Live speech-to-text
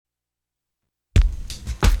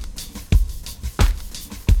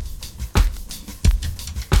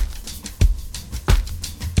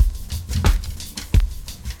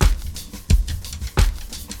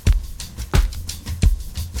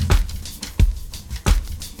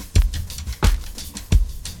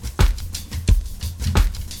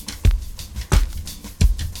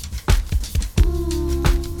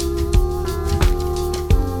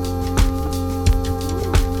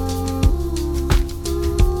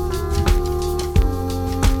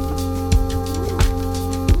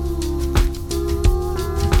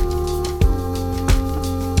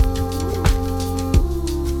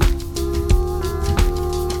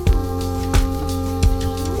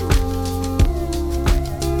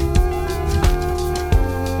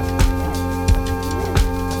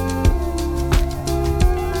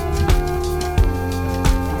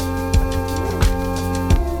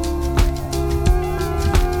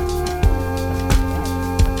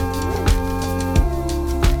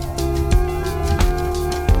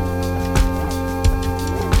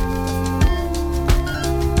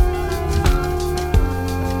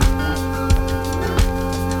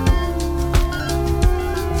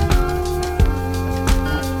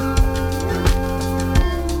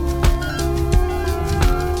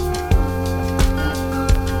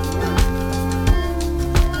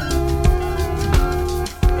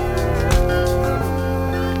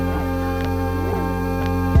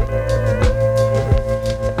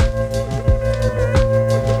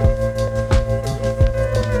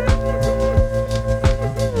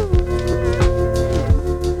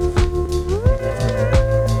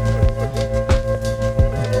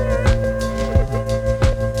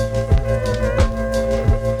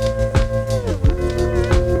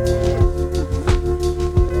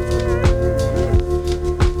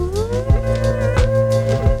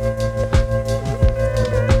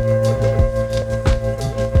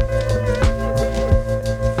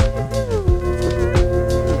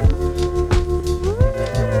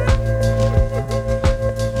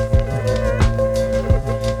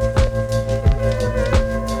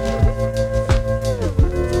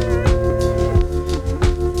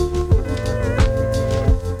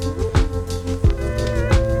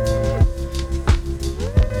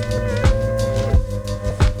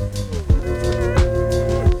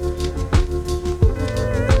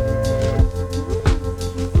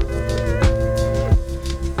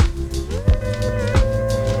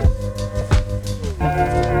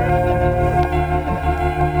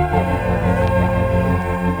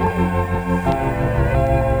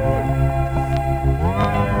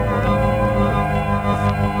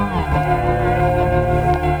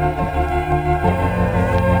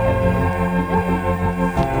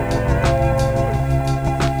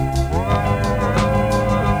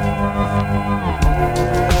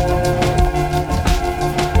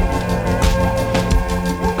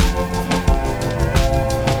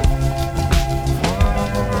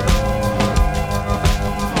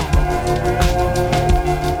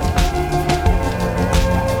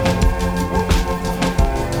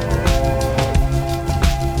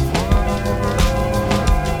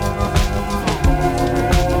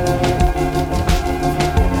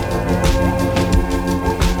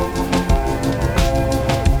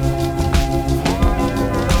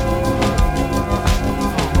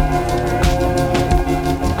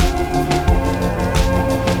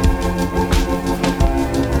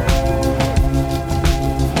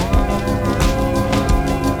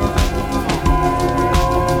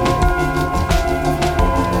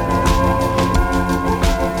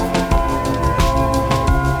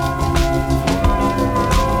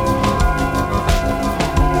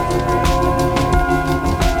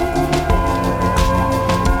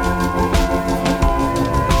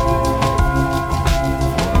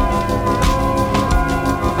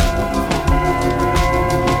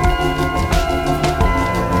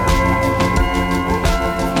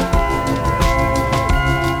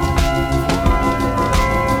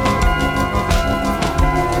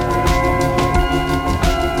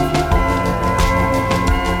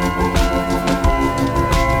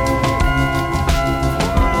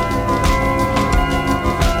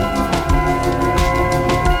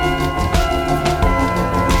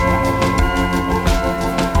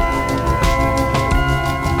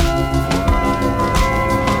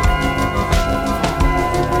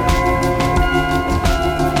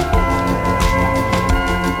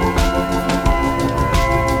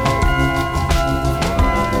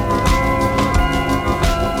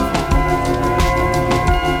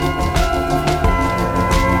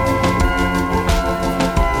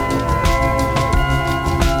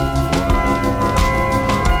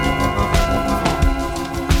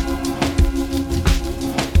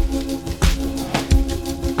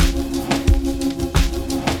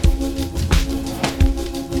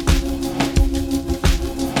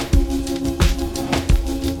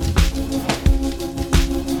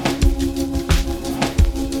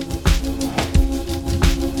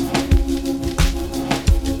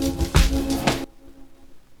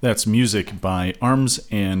That's music by Arms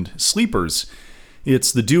and Sleepers.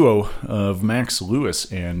 It's the duo of Max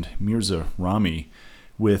Lewis and Mirza Rami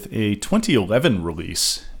with a 2011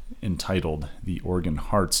 release entitled The Organ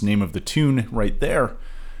Hearts. Name of the tune right there,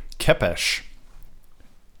 Kepesh.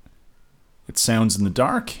 It sounds in the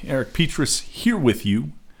dark. Eric Petrus here with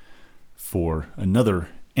you for another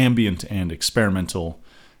ambient and experimental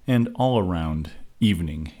and all-around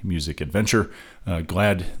evening music adventure.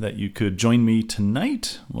 Glad that you could join me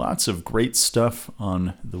tonight. Lots of great stuff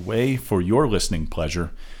on the way for your listening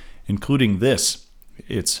pleasure, including this.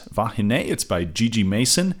 It's Vahine. It's by Gigi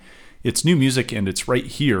Mason. It's new music, and it's right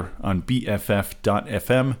here on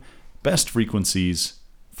BFF.FM. Best frequencies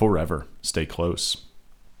forever. Stay close.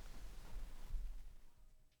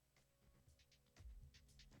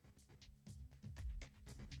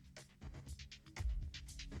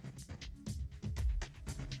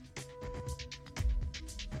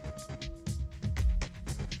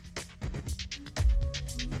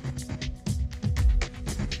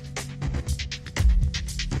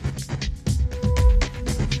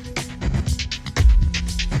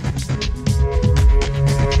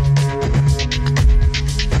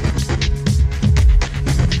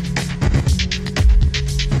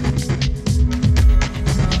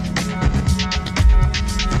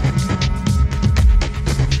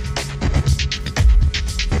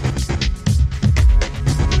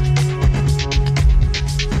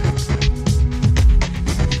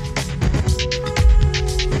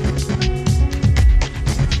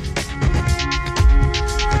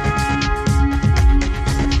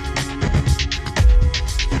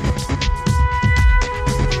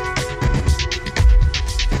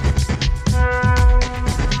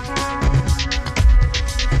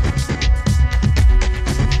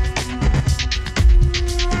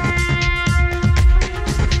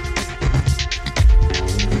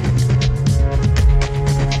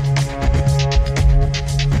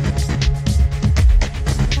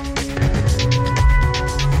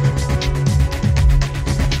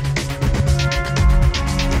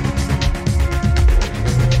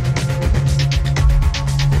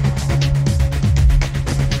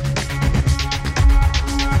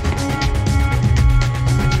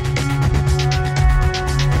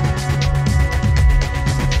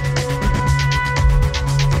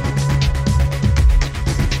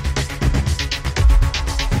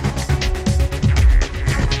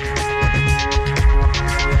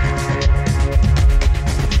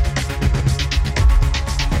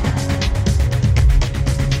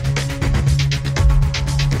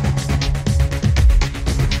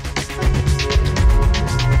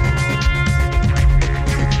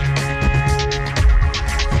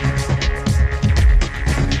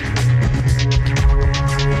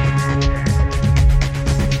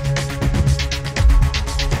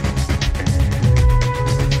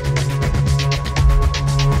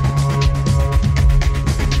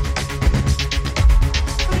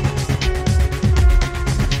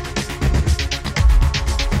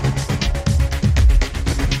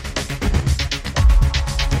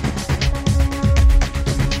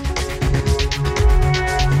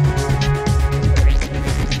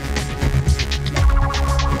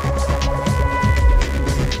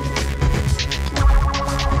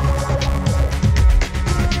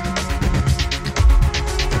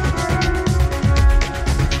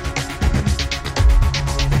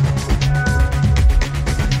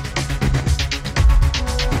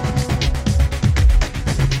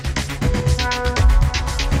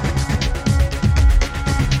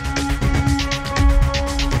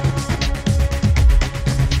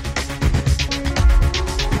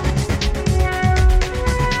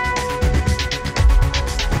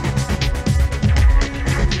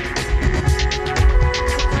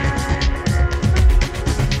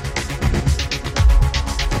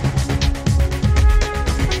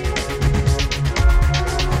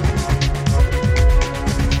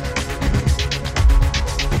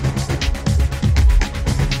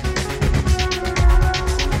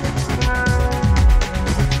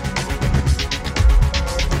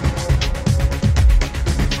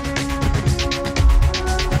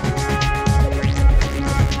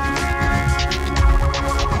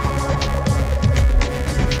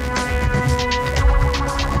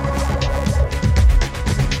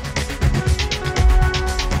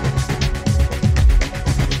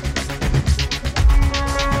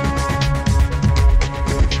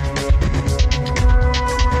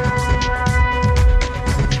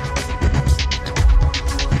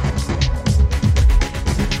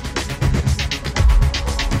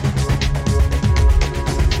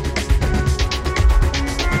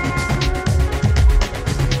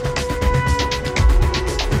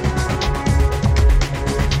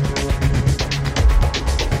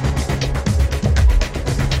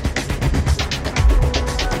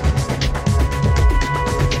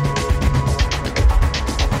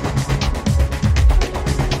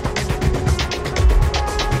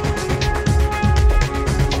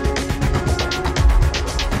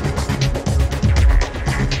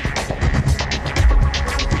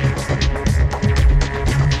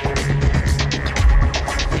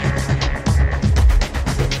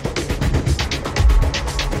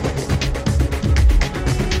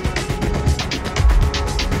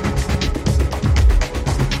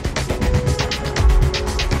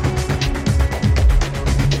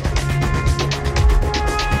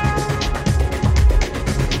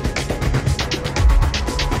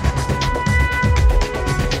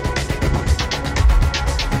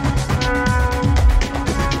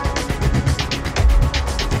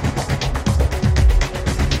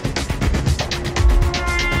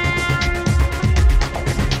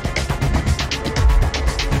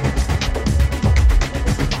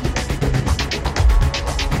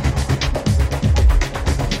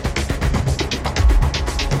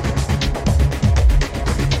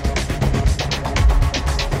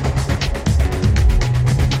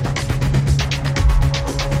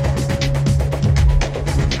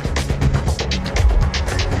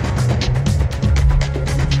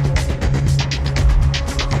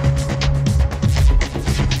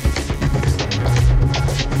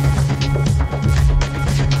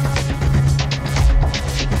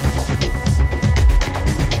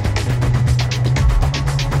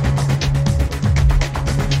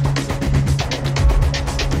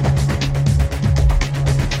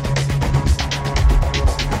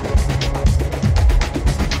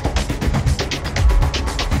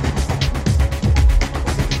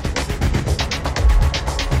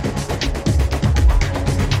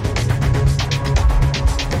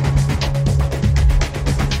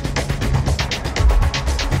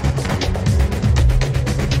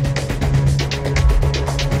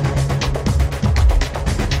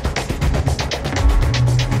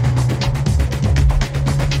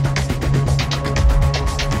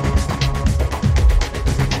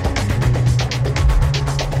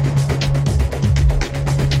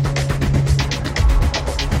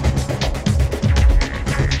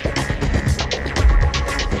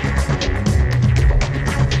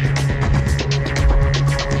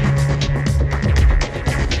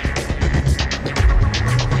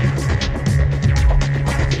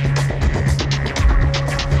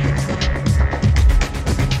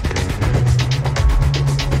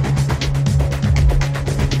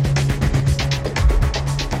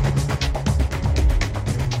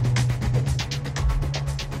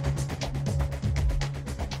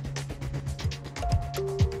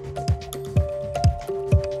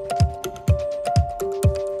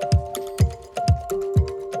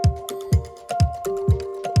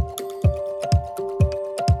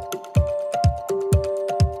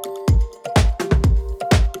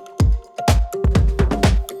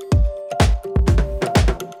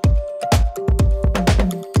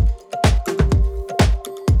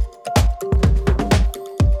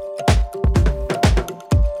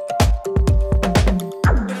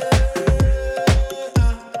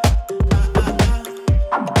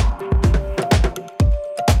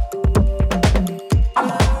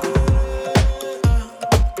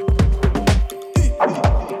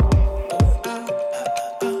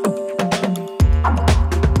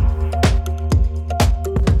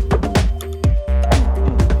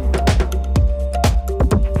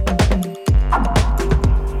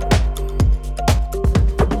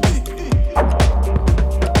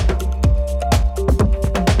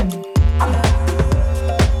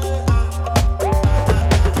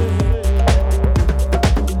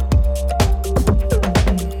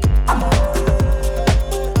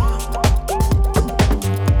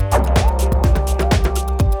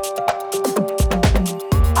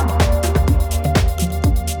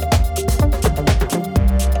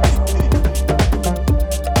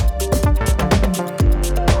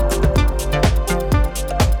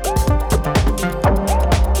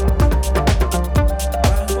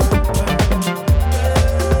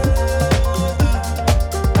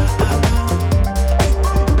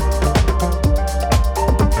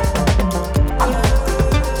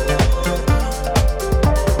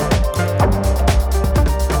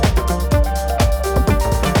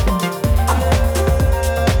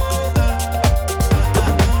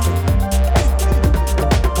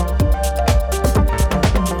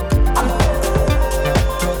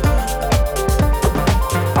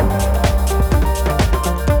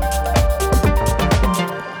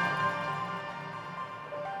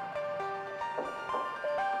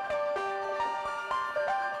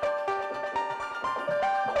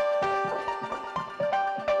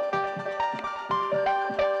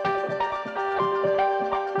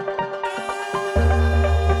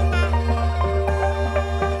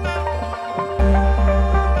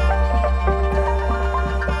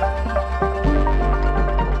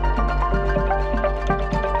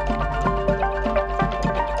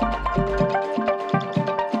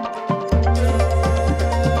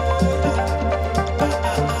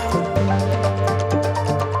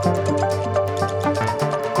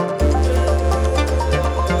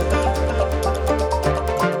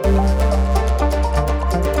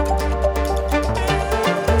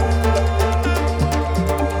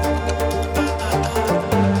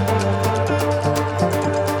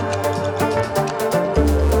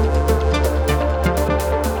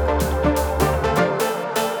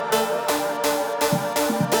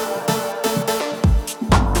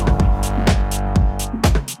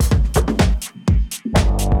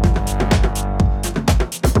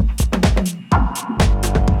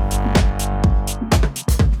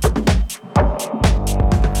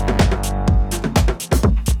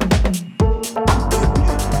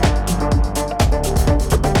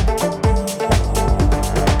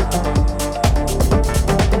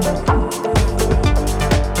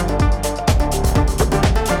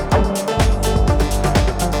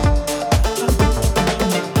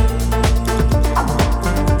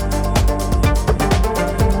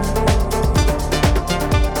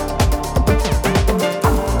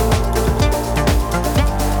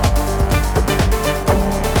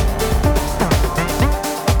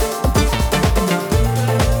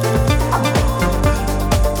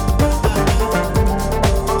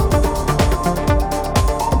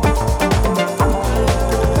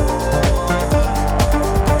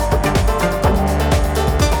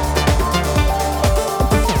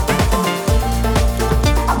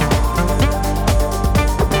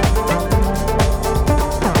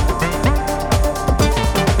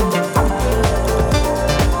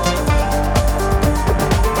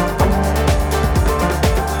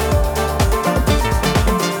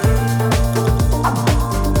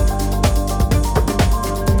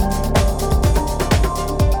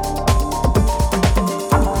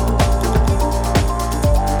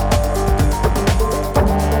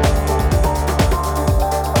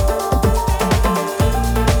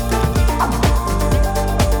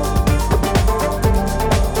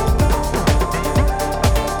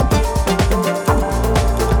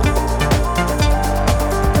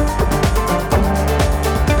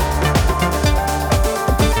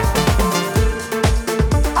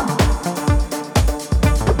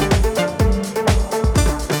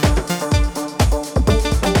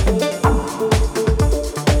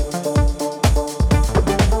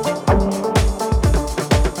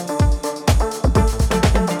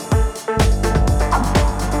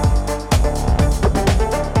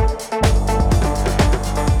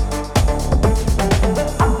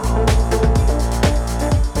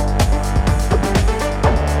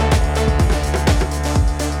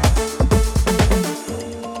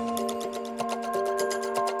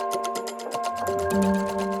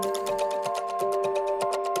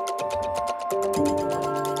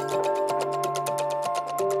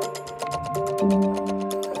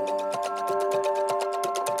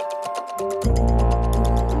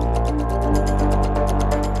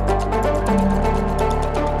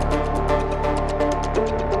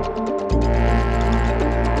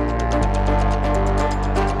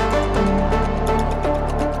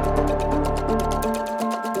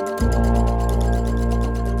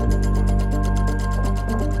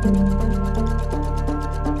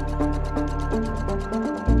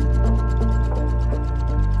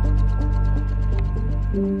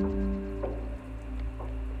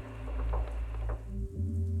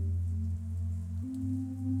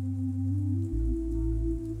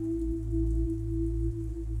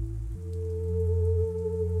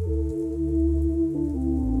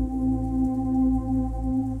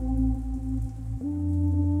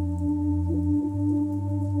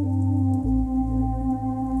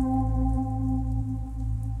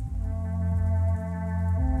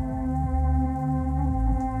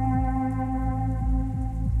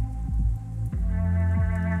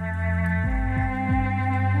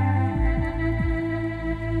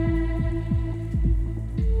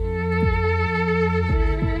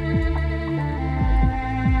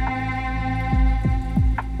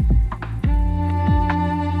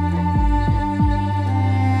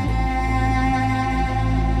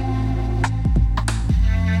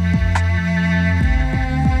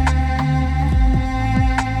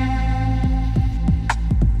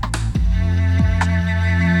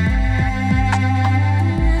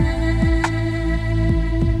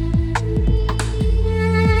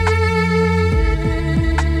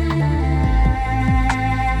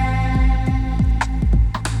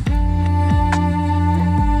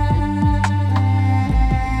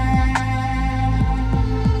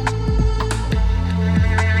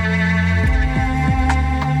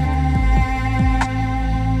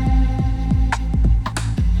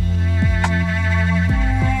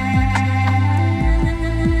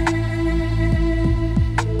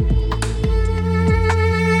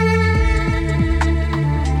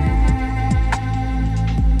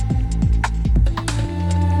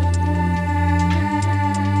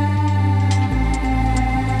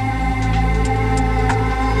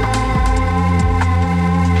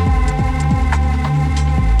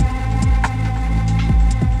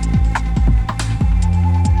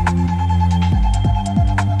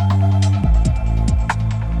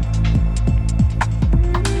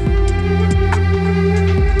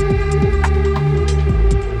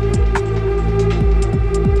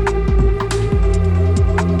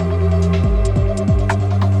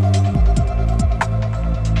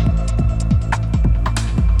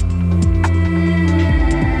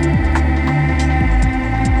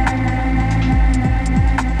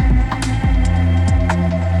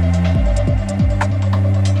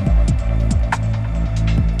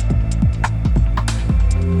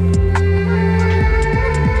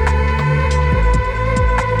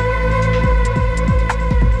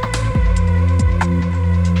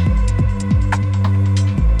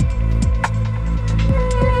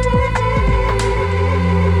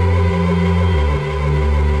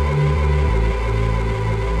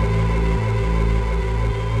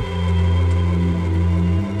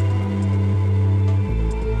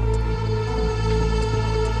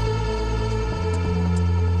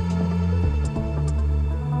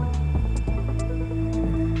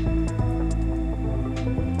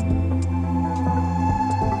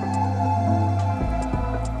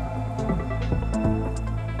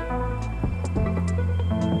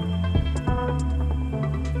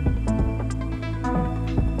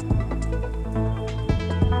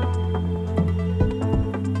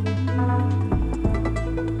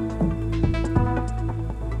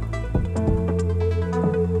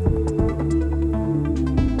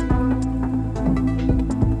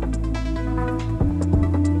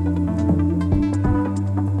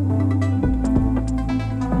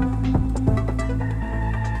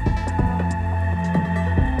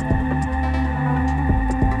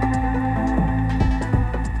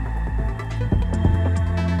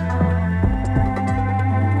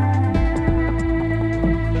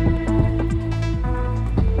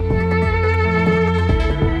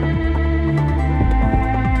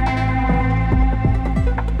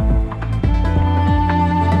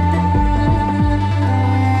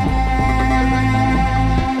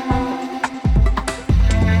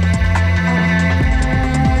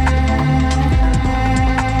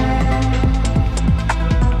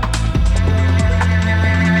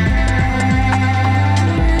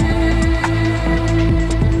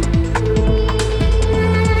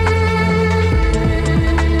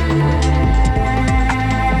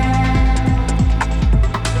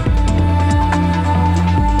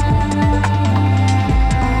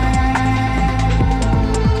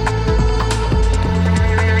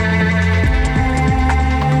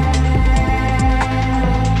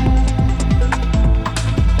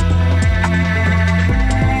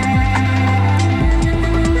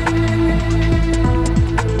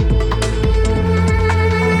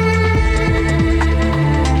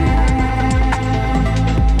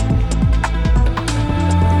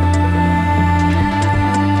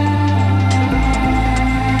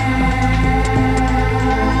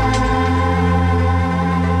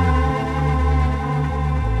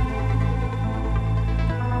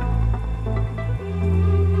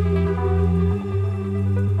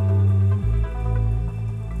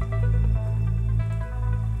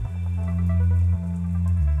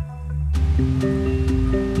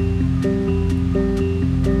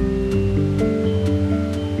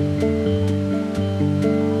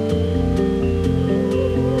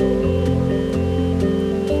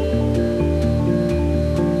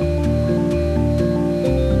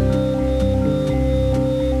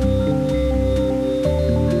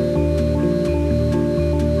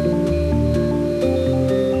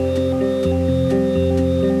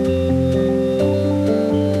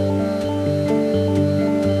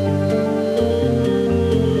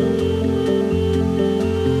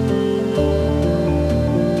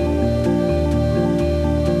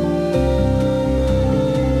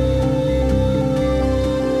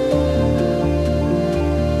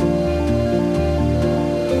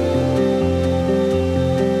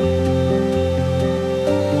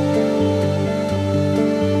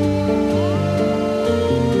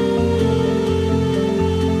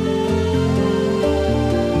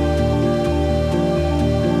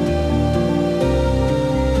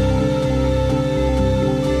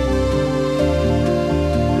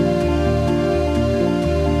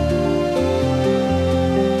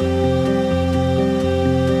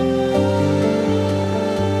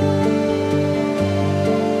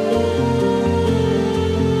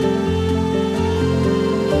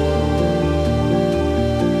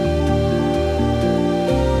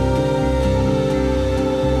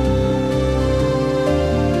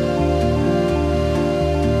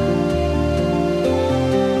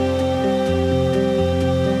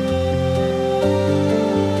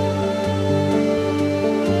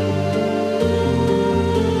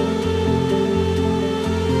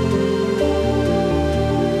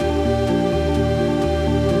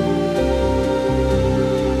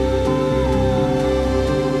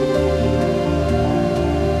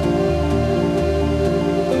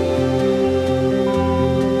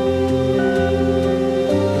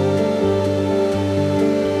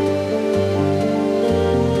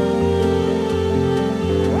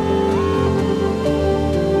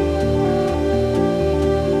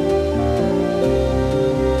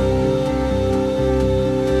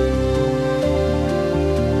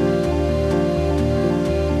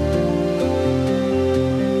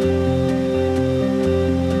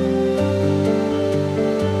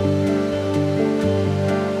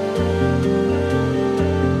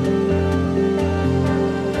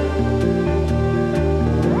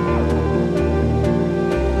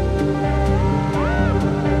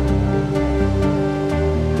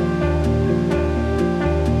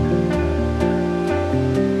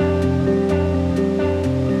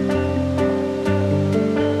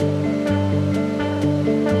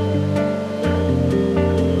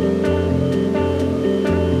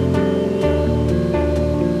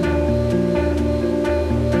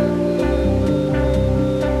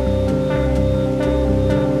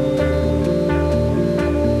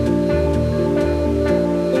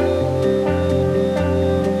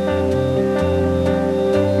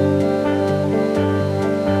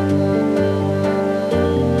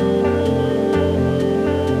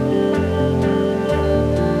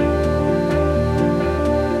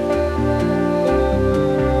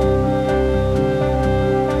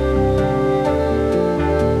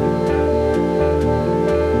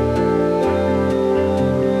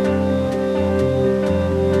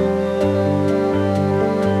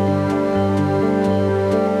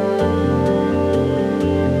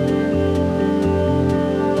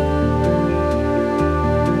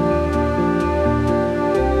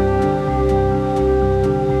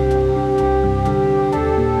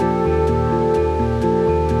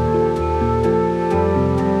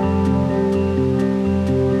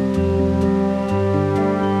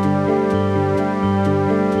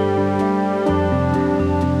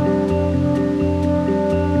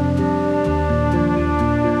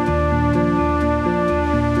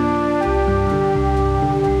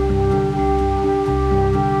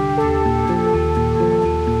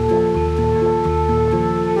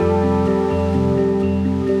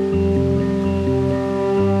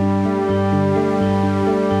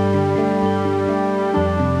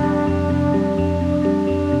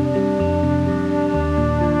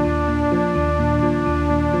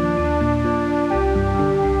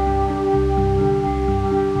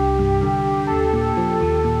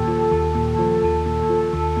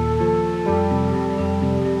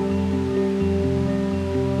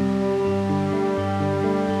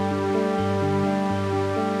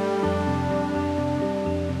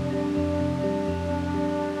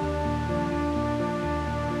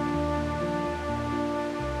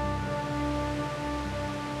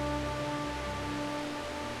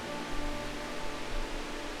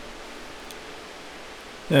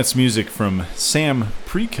 That's music from Sam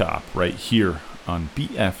Prekop right here on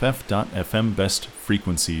BFF.FM Best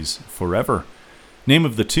Frequencies Forever. Name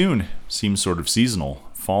of the tune seems sort of seasonal.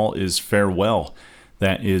 Fall is Farewell.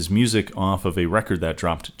 That is music off of a record that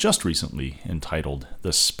dropped just recently entitled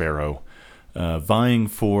The Sparrow, vying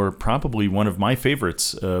for probably one of my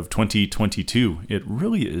favorites of 2022. It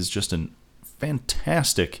really is just a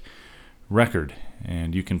fantastic record,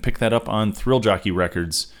 and you can pick that up on Thrill Jockey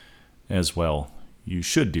Records as well. You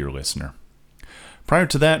should, dear listener. Prior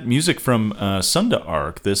to that, music from Sunda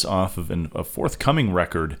Arc, this off of a forthcoming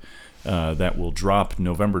record that will drop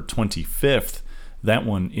November 25th. That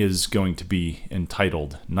one is going to be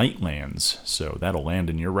entitled Nightlands, so that'll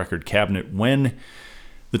land in your record cabinet when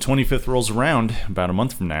the 25th rolls around, about a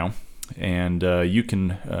month from now. And you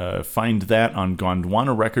can find that on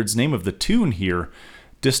Gondwana Records. Name of the tune here,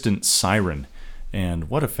 Distant Siren. And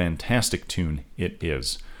what a fantastic tune it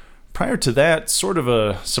is. Prior to that, sort of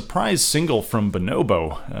a surprise single from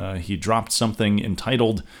Bonobo. He dropped something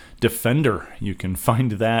entitled Defender. You can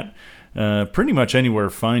find that pretty much anywhere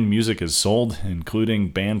fine music is sold,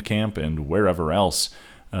 including Bandcamp and wherever else.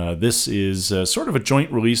 This is sort of a joint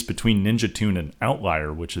release between Ninja Tune and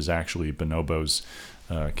Outlier, which is actually Bonobo's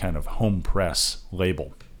kind of home press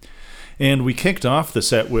label. And we kicked off the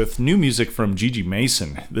set with new music from Gigi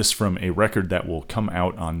Mason, this from a record that will come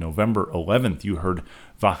out on November 11th. You heard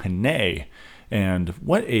Vahine, and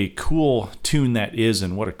what a cool tune that is,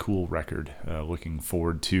 and what a cool record. Looking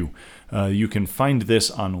forward to. You can find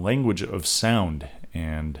this on Language of Sound,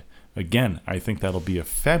 and again, I think that'll be a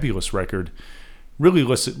fabulous record. Really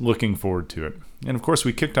looking forward to it. And of course,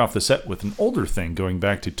 we kicked off the set with an older thing going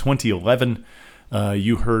back to 2011.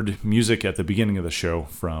 You heard music at the beginning of the show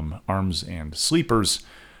from Arms and Sleepers,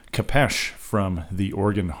 Kapesh from The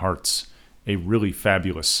Organ Hearts, a really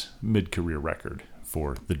fabulous mid-career record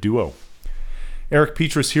for the duo. Eric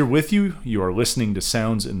Petrus here with you. You are listening to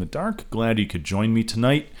Sounds in the Dark. Glad you could join me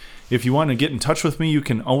tonight. If you want to get in touch with me, you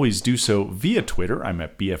can always do so via Twitter. I'm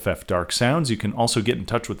at BFF Dark Sounds. You can also get in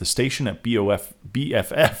touch with the station at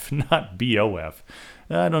BFF, not BOF.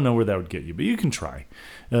 I don't know where that would get you, but you can try.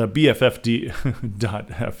 BFF.FM.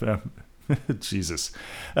 Jesus.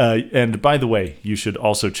 And by the way, you should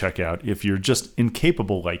also check out, if you're just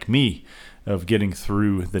incapable like me of getting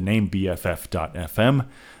through the name BFF.FM,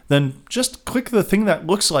 then just click the thing that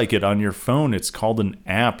looks like it on your phone. It's called an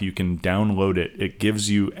app. You can download it. It gives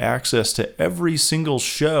you access to every single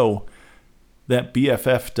show that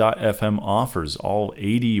BFF.FM offers, all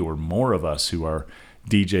 80 or more of us who are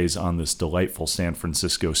DJs on this delightful San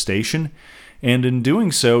Francisco station. And in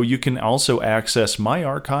doing so, you can also access my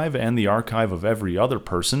archive and the archive of every other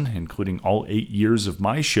person, including all 8 years of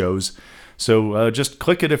my shows. So just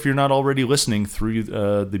click it if you're not already listening through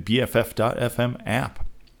the BFF.FM app.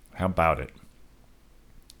 How about it?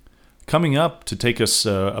 Coming up to take us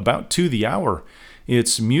about to the hour,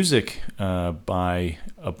 it's music by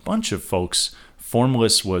a bunch of folks.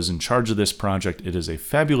 Formless was in charge of this project. It is a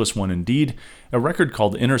fabulous one indeed. A record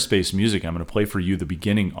called Inner Space Music. I'm going to play for you the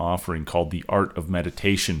beginning offering called The Art of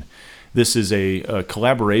Meditation. This is a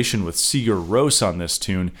collaboration with Sigur Rós on this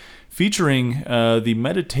tune, featuring the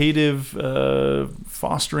meditative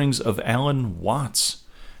fosterings of Alan Watts.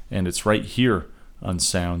 And it's right here on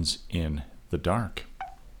Sounds in the Dark.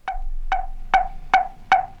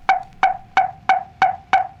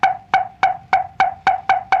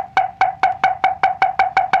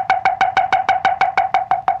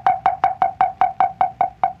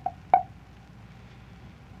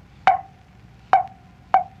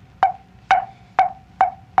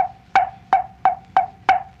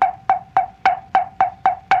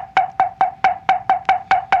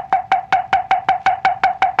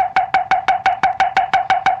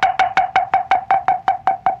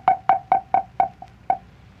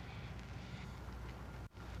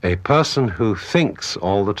 A person who thinks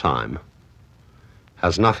all the time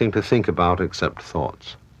has nothing to think about except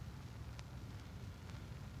thoughts.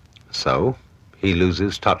 So he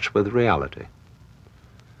loses touch with reality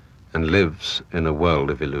and lives in a world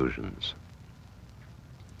of illusions.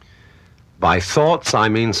 By thoughts, I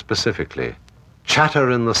mean specifically chatter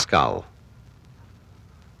in the skull,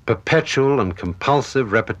 perpetual and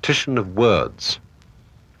compulsive repetition of words,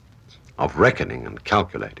 of reckoning and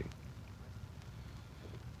calculating.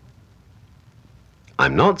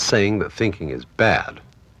 I'm not saying that thinking is bad.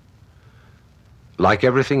 Like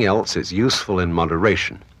everything else, it's useful in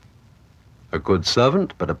moderation. A good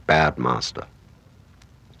servant, but a bad master.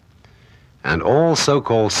 And all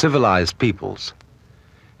so-called civilized peoples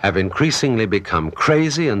have increasingly become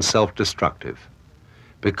crazy and self-destructive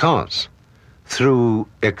because through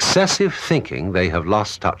excessive thinking they have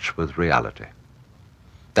lost touch with reality.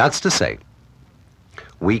 That's to say,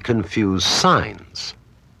 we confuse signs,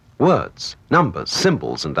 words, numbers,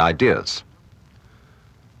 symbols, and ideas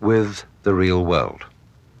with the real world.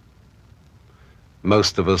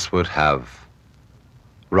 Most of us would have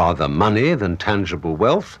rather money than tangible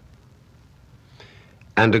wealth,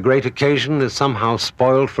 and a great occasion is somehow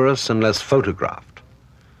spoiled for us unless photographed.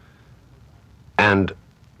 And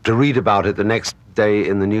to read about it the next day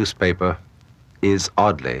in the newspaper is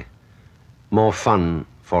oddly more fun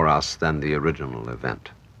for us than the original event.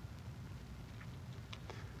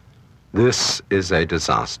 This is a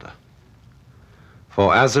disaster.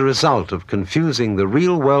 For as a result of confusing the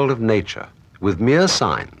real world of nature with mere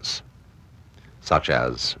signs, such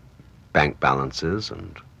as bank balances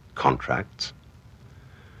and contracts,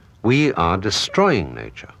 we are destroying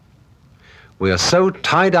nature. We are so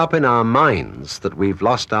tied up in our minds that we've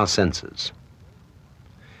lost our senses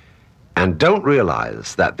and don't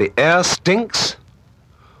realize that the air stinks,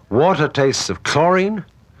 water tastes of chlorine,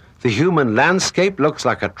 the human landscape looks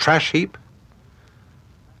like a trash heap,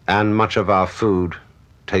 and much of our food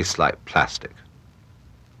tastes like plastic.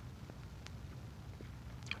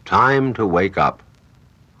 Time to wake up.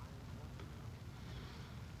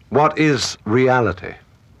 What is reality?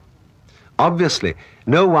 Obviously,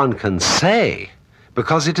 no one can say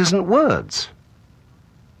because it isn't words.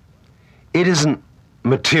 It isn't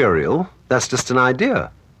material, that's just an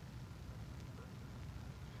idea.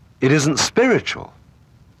 It isn't spiritual,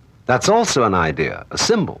 that's also an idea, a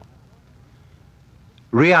symbol.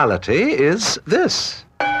 Reality is this.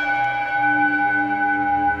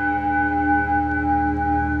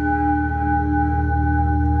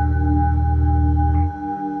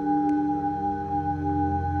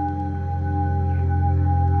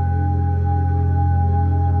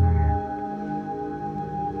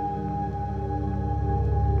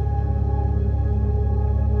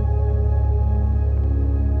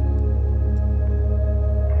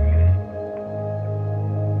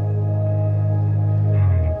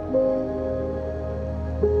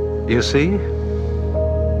 You see,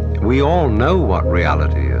 we all know what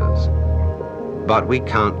reality is, but we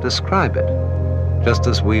can't describe it, just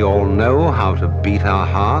as we all know how to beat our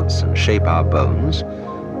hearts and shape our bones,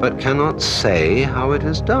 but cannot say how it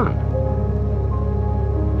is done.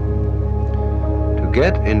 To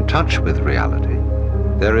get in touch with reality,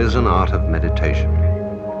 there is an art of meditation,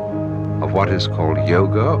 of what is called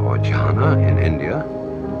yoga or jhana in India,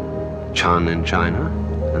 Chan in China,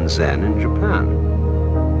 and Zen in Japan.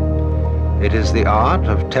 It is the art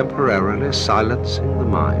of temporarily silencing the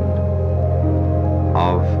mind,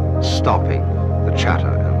 of stopping the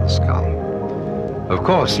chatter in the skull. Of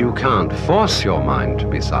course, you can't force your mind to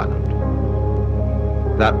be silent.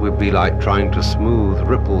 That would be like trying to smooth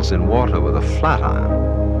ripples in water with a flat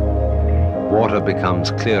iron. Water becomes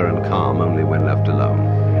clear and calm only when left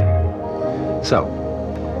alone. So,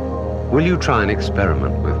 will you try an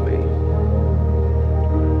experiment with me?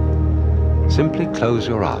 Simply close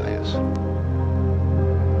your eyes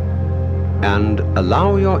and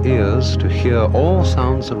allow your ears to hear all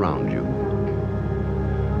sounds around you.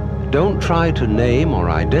 Don't try to name or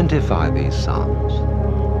identify these sounds.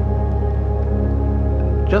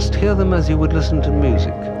 Just hear them as you would listen to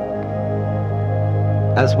music,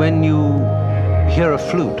 as when you hear a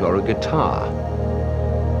flute or a guitar,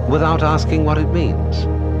 without asking what it means.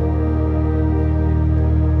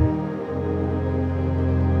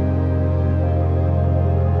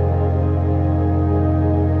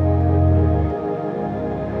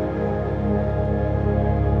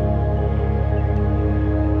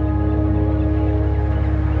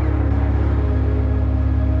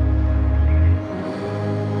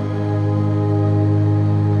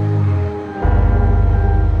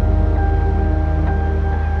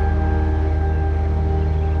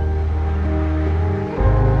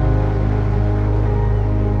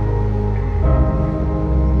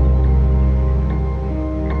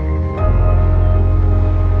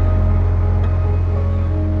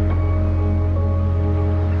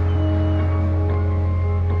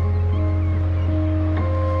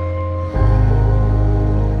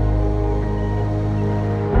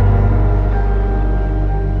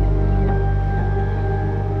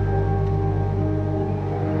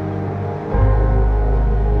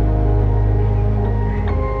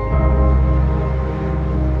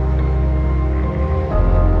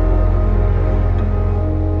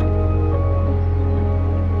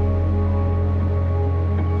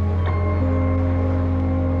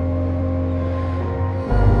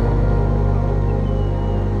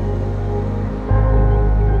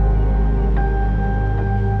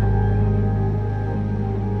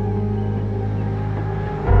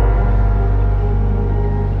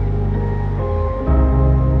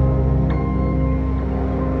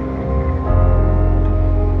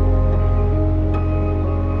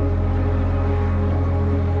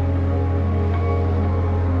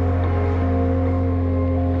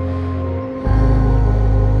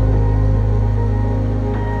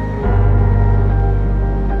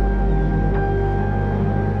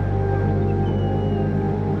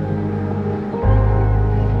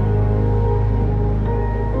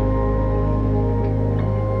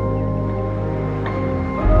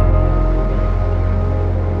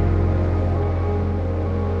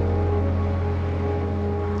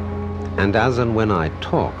 And as and when I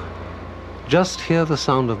talk, just hear the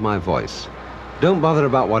sound of my voice. Don't bother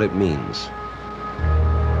about what it means.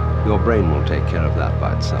 Your brain will take care of that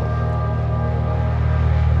by itself.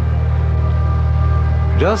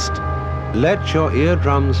 Just let your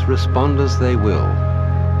eardrums respond as they will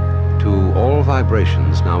to all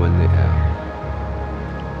vibrations now in the air.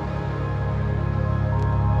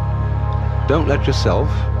 Don't let yourself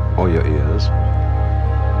or your ears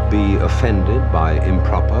be offended by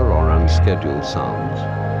improper or unscheduled sounds.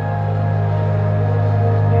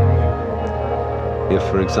 If,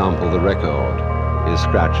 for example, the record is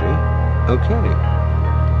scratchy, okay.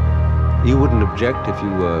 You wouldn't object if you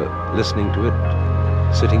were listening to it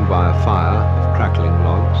sitting by a fire of crackling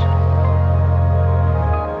logs.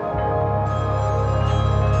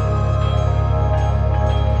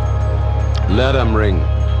 Let 'em ring.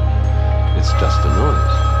 It's just a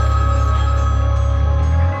noise.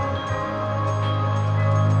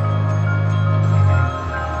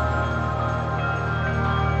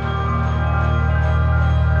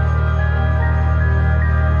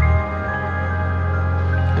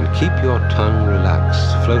 Keep your tongue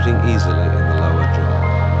relaxed, floating easily in the lower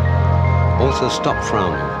jaw. Also stop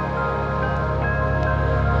frowning.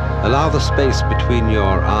 Allow the space between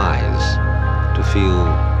your eyes to feel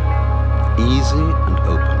easy and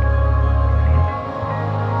open.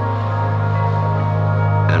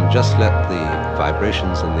 And just let the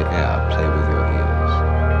vibrations in the air play with your ears.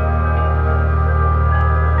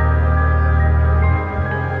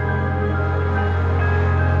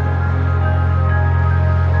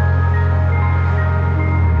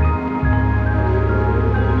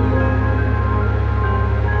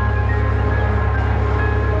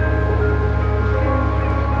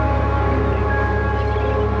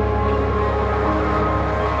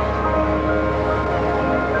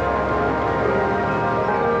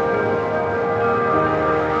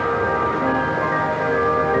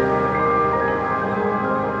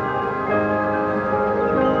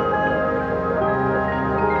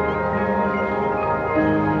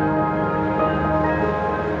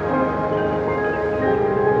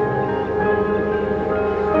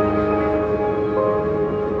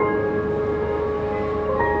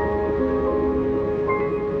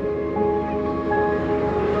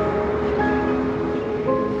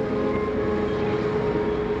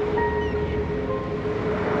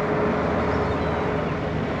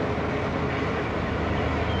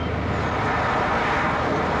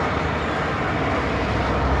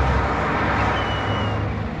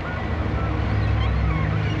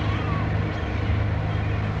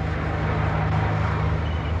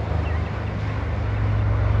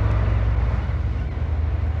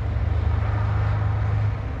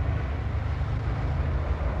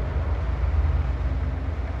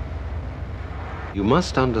 You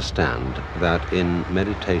must understand that in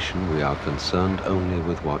meditation we are concerned only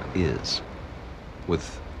with what is,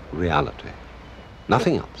 with reality,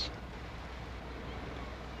 nothing else.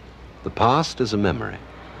 The past is a memory,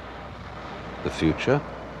 the future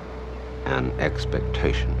an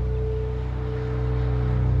expectation.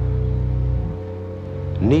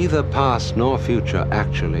 Neither past nor future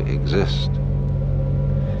actually exist.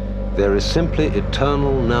 There is simply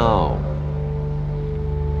eternal now.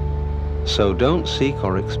 So don't seek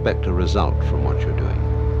or expect a result from what you're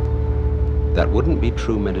doing. That wouldn't be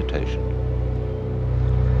true meditation.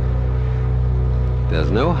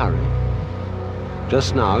 There's no hurry.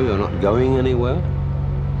 Just now you're not going anywhere.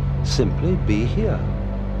 Simply be here.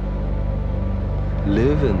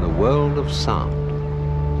 Live in the world of sound.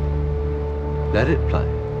 Let it play.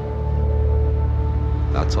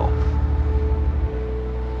 That's all.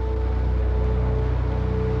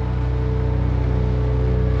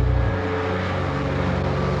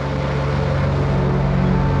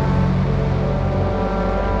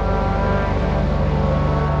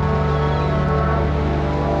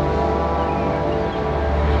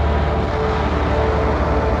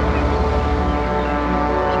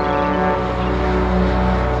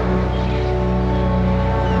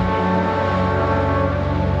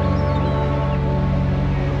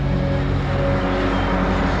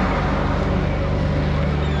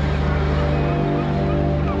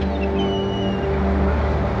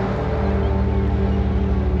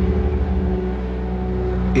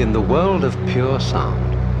 In the world of pure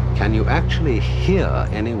sound, can you actually hear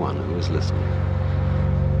anyone who is listening?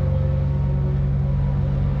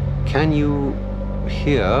 Can you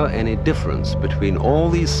hear any difference between all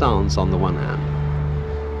these sounds on the one hand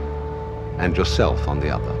and yourself on the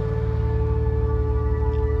other?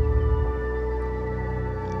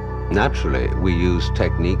 Naturally, we use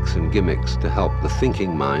techniques and gimmicks to help the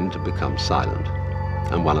thinking mind to become silent,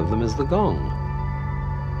 and one of them is the gong.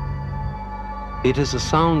 It is a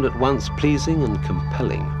sound at once pleasing and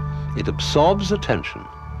compelling. It absorbs attention,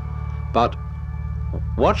 but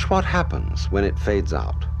watch what happens when it fades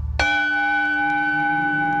out.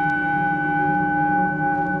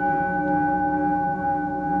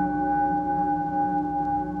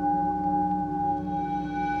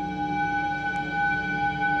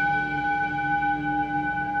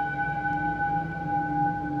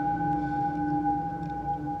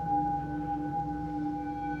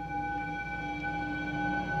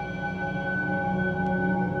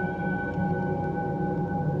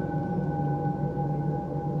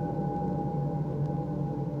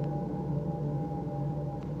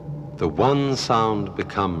 The one sound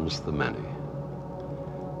becomes the many.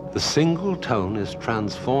 The single tone is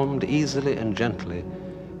transformed easily and gently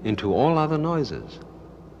into all other noises.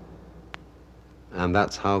 And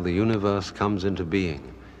that's how the universe comes into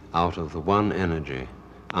being, out of the one energy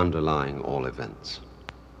underlying all events.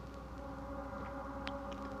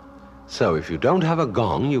 So if you don't have a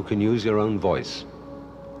gong, you can use your own voice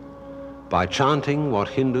by chanting what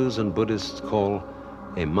Hindus and Buddhists call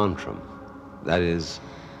a mantram. That is,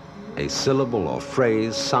 a syllable or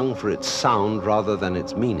phrase sung for its sound rather than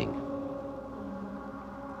its meaning.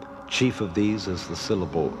 Chief of these is the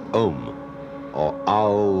syllable Om, or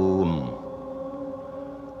Aum,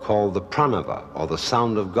 called the Pranava, or the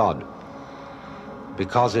sound of God,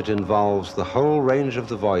 because it involves the whole range of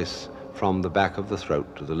the voice from the back of the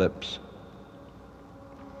throat to the lips.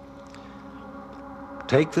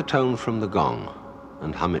 Take the tone from the gong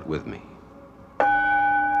and hum it with me.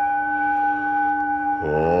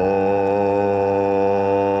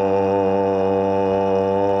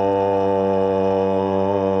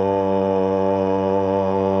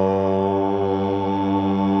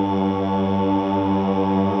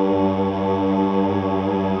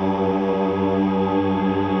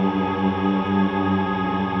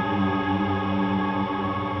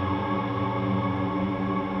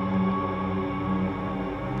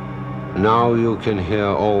 Now you can hear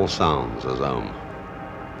all sounds as Om.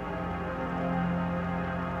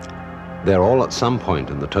 They're all at some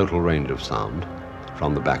point in the total range of sound,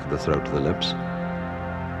 from the back of the throat to the lips,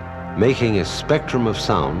 making a spectrum of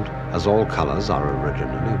sound as all colors are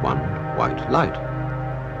originally one white light.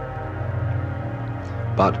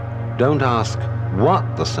 But don't ask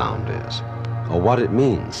what the sound is or what it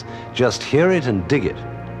means. Just hear it and dig it.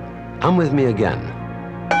 Hum with me again.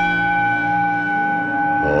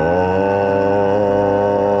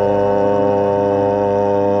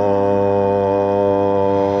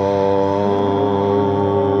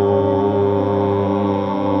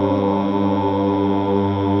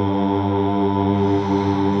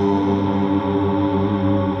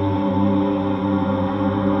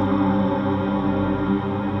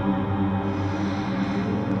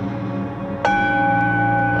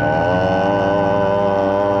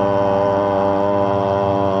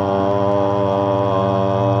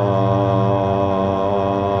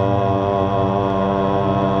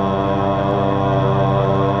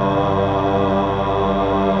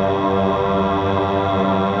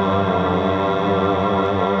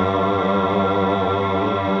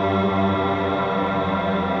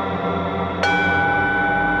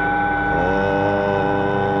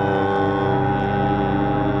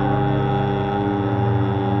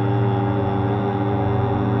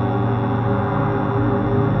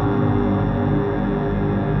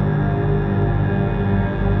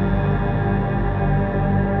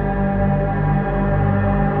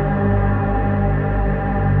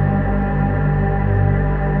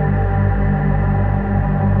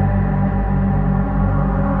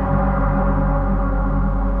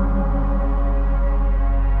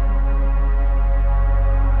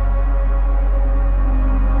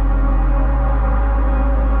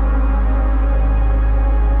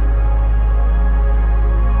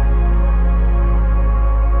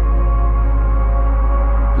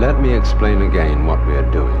 Let me explain again what we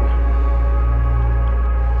are doing.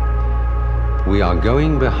 We are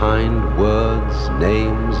going behind words,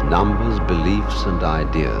 names, numbers, beliefs, and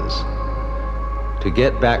ideas to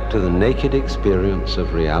get back to the naked experience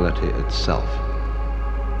of reality itself.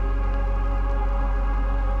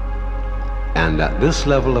 And at this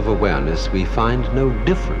level of awareness, we find no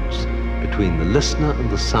difference between the listener and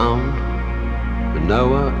the sound, the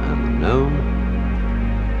knower and the known,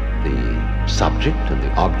 the subject and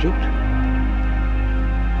the object,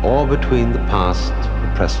 or between the past,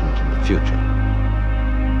 the present, and the future.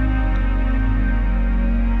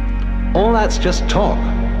 All that's just talk.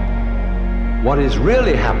 What is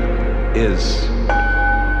really happening is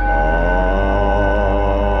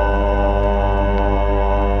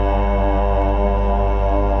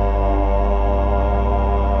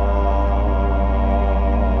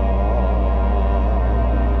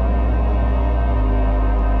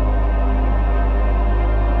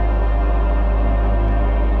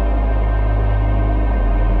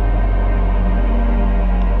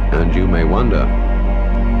And you may wonder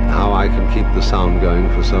how I can keep the sound going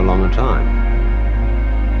for so long a time.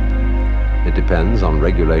 It depends on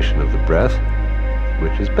regulation of the breath,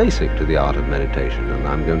 which is basic to the art of meditation, and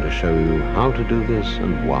I'm going to show you how to do this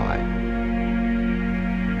and why.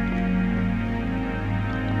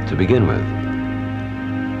 To begin with,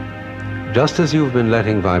 just as you've been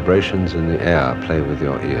letting vibrations in the air play with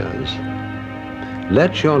your ears,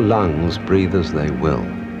 let your lungs breathe as they will.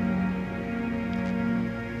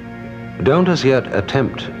 Don't as yet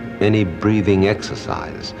attempt any breathing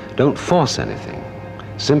exercise. Don't force anything.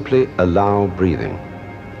 Simply allow breathing.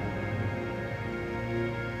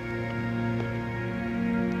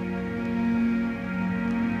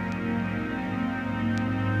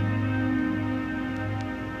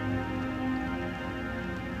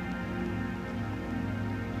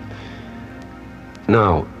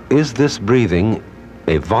 Now, is this breathing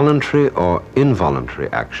a voluntary or involuntary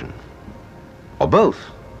action? Or both?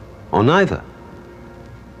 Or neither?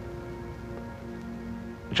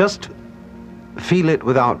 Just feel it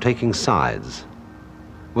without taking sides,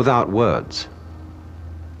 without words.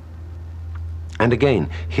 And again,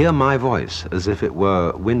 hear my voice as if it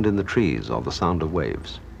were wind in the trees or the sound of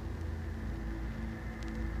waves.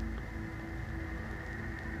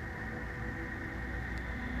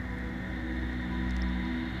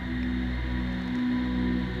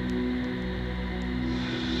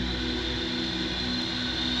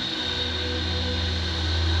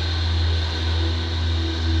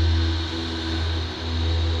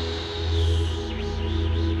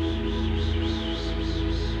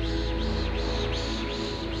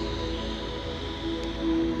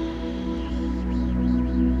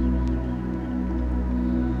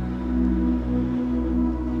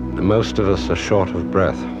 Most of us are short of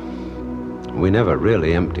breath. We never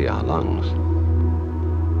really empty our lungs.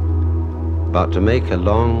 But to make a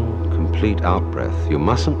long, complete out-breath, you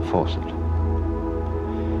mustn't force it.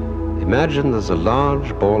 Imagine there's a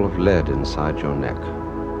large ball of lead inside your neck,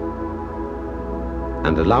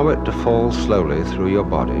 and allow it to fall slowly through your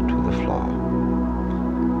body to the floor,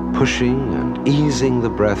 pushing and easing the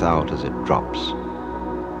breath out as it drops.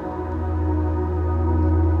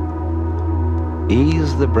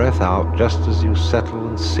 Ease the breath out just as you settle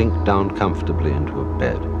and sink down comfortably into a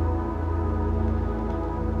bed.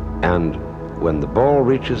 And when the ball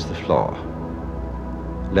reaches the floor,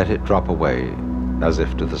 let it drop away as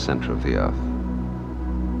if to the center of the earth.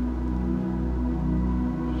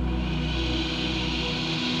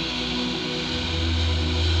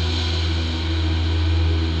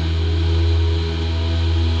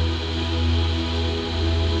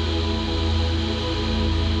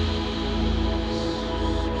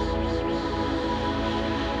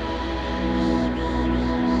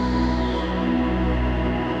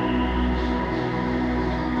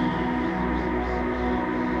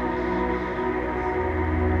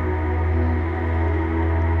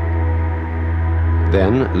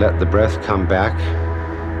 Then let the breath come back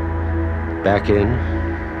in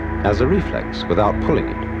as a reflex without pulling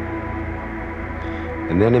it.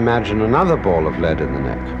 And then imagine another ball of lead in the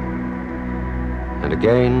neck. And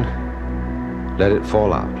again, let it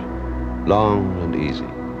fall out, long and easy.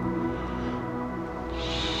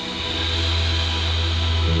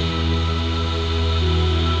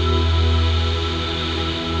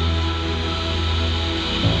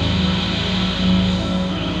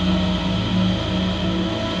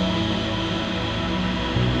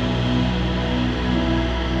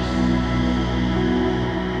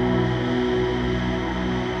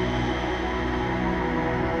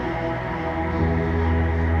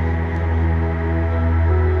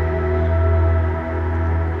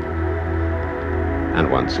 And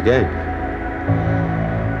once again.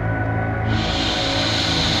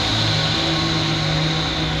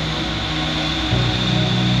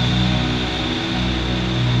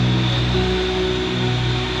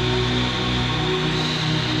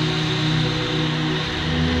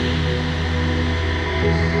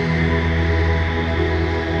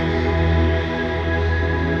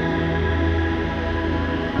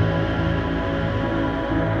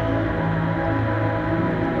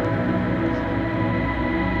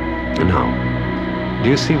 Now, do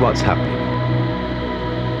you see what's happening?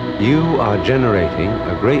 You are generating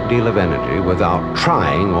a great deal of energy without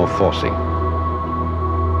trying or forcing.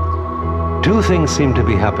 Two things seem to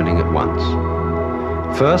be happening at once.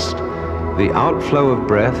 First, the outflow of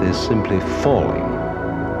breath is simply falling,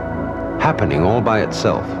 happening all by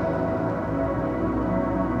itself.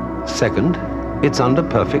 Second, it's under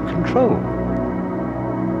perfect control.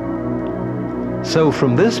 So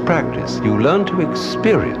from this practice, you learn to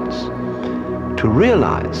experience, to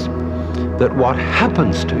realize that what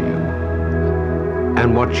happens to you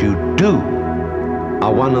and what you do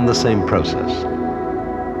are one and the same process.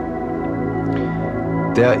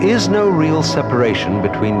 There is no real separation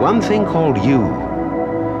between one thing called you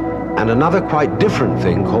and another quite different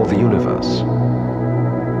thing called the universe.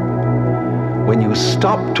 When you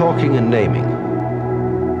stop talking and naming,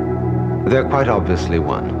 they're quite obviously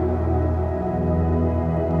one.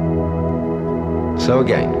 So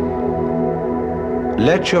again,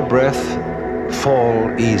 let your breath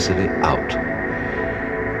fall easily out.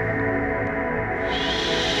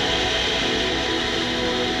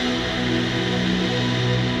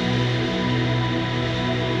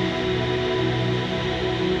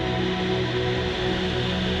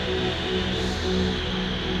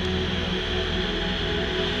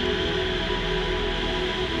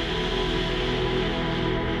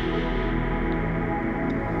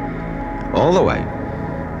 All the way.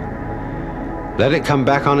 Let it come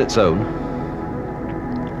back on its own,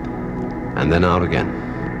 and then out again.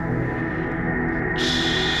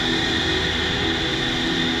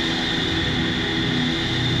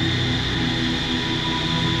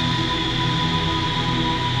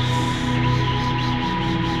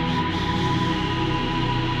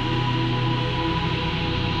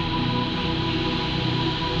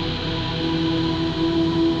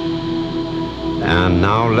 And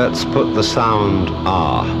now let's put the sound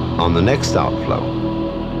R on the next outflow.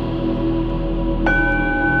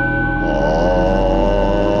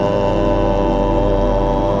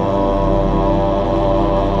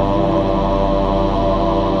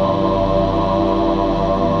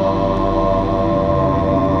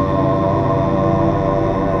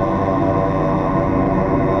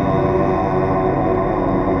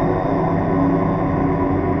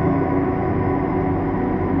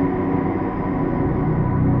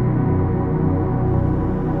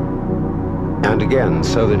 And again,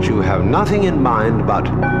 so that you have nothing in mind but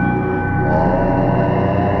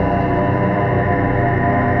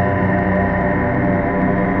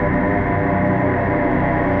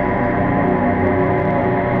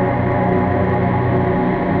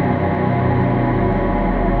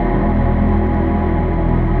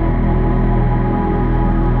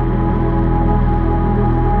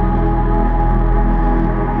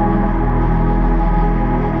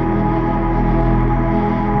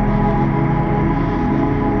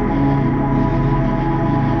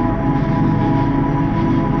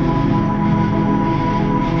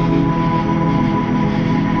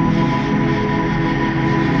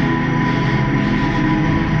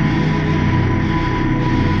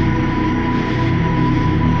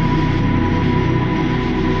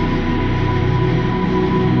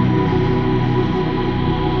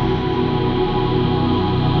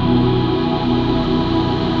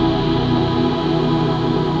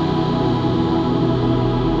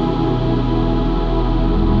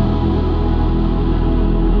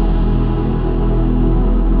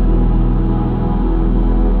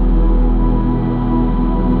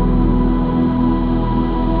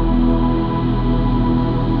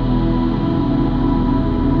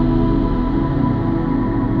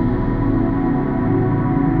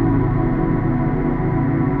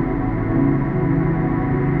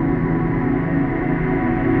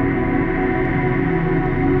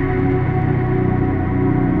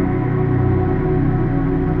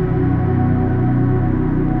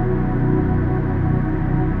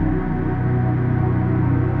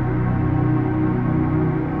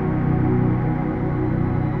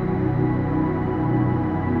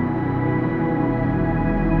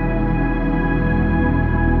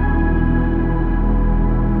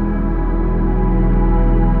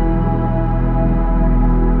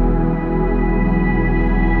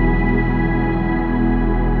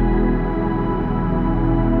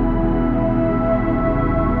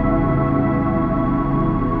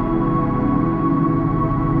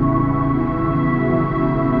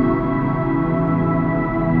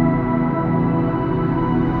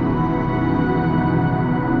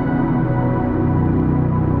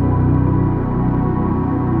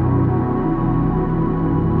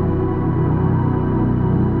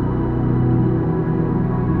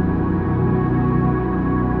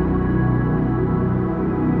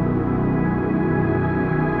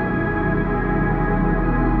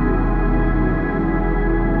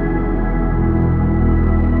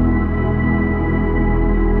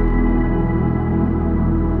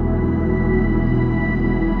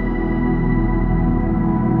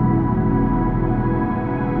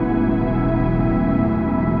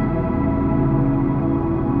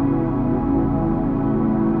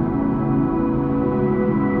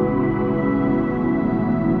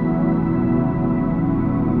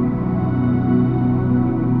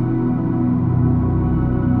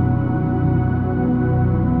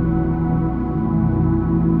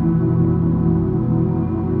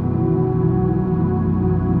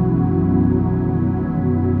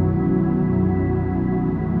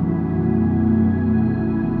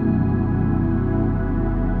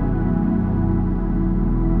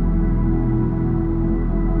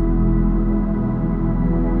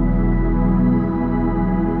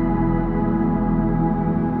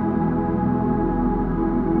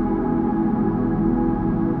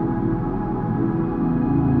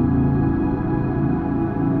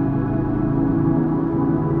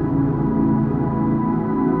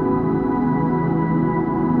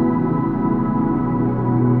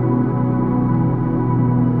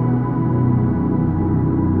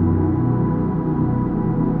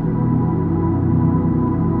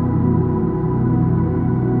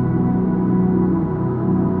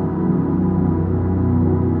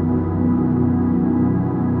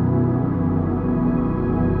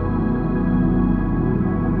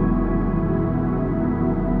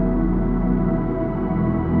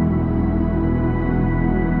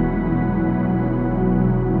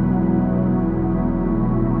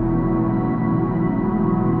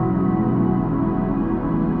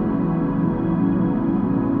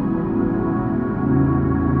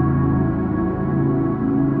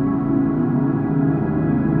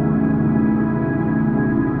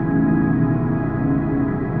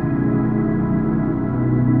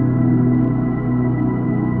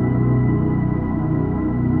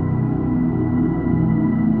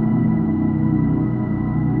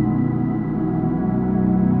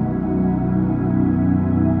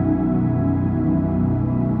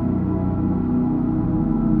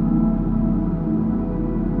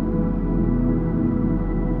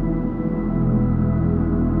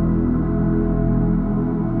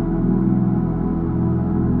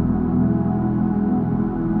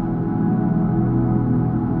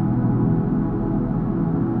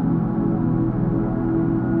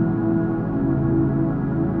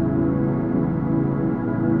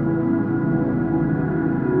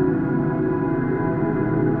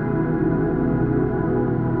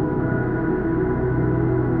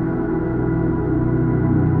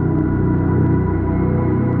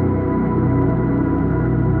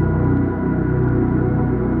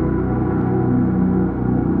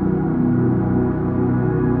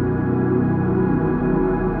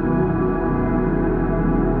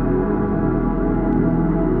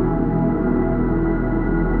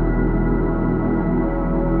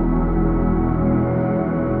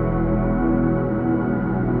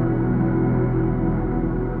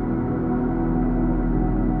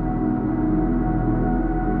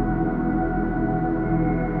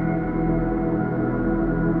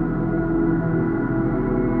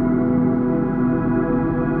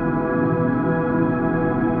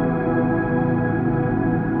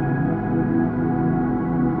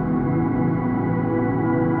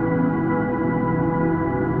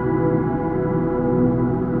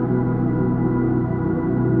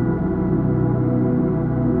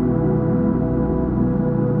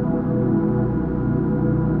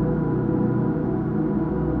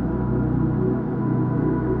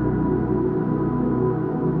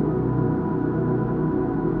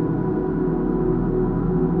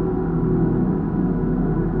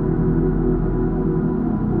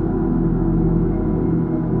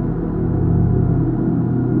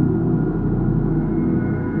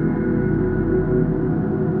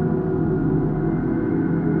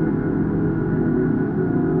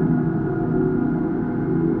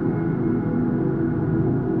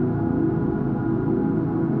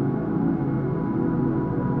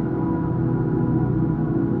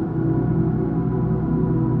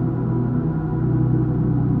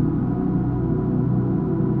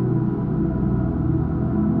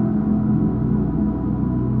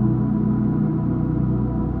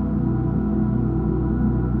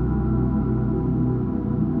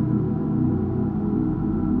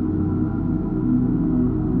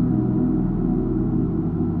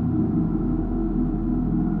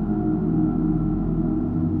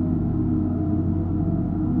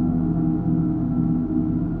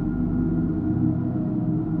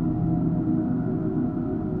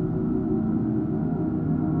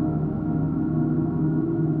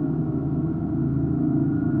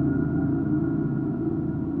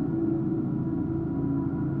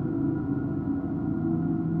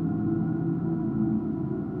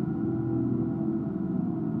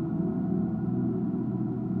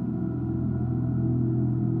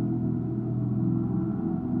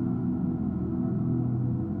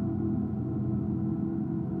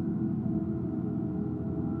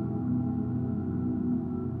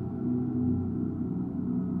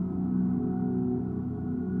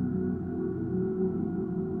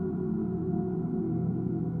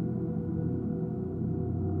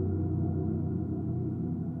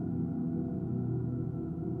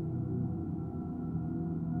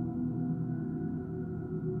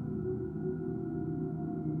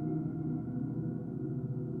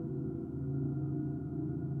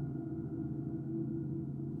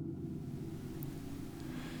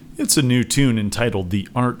It's a new tune entitled The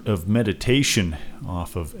Art of Meditation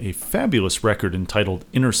off of a fabulous record entitled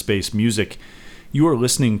Inner Space Music. You are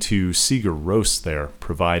listening to Sigur Rós there,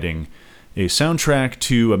 providing a soundtrack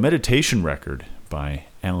to a meditation record by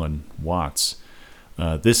Alan Watts.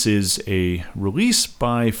 This is a release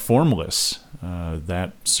by Formless,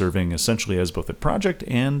 that serving essentially as both a project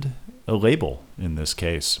and a label in this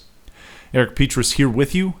case. Eric Petrus here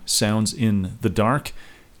with you. Sounds in the Dark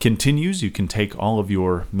continues. You can take all of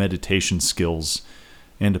your meditation skills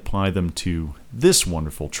and apply them to this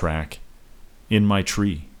wonderful track, In My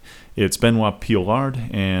Tree. It's Benoit Piolard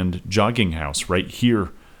and Jogging House right here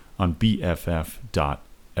on BFF.FM.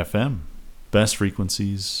 Best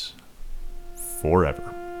frequencies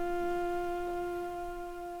forever.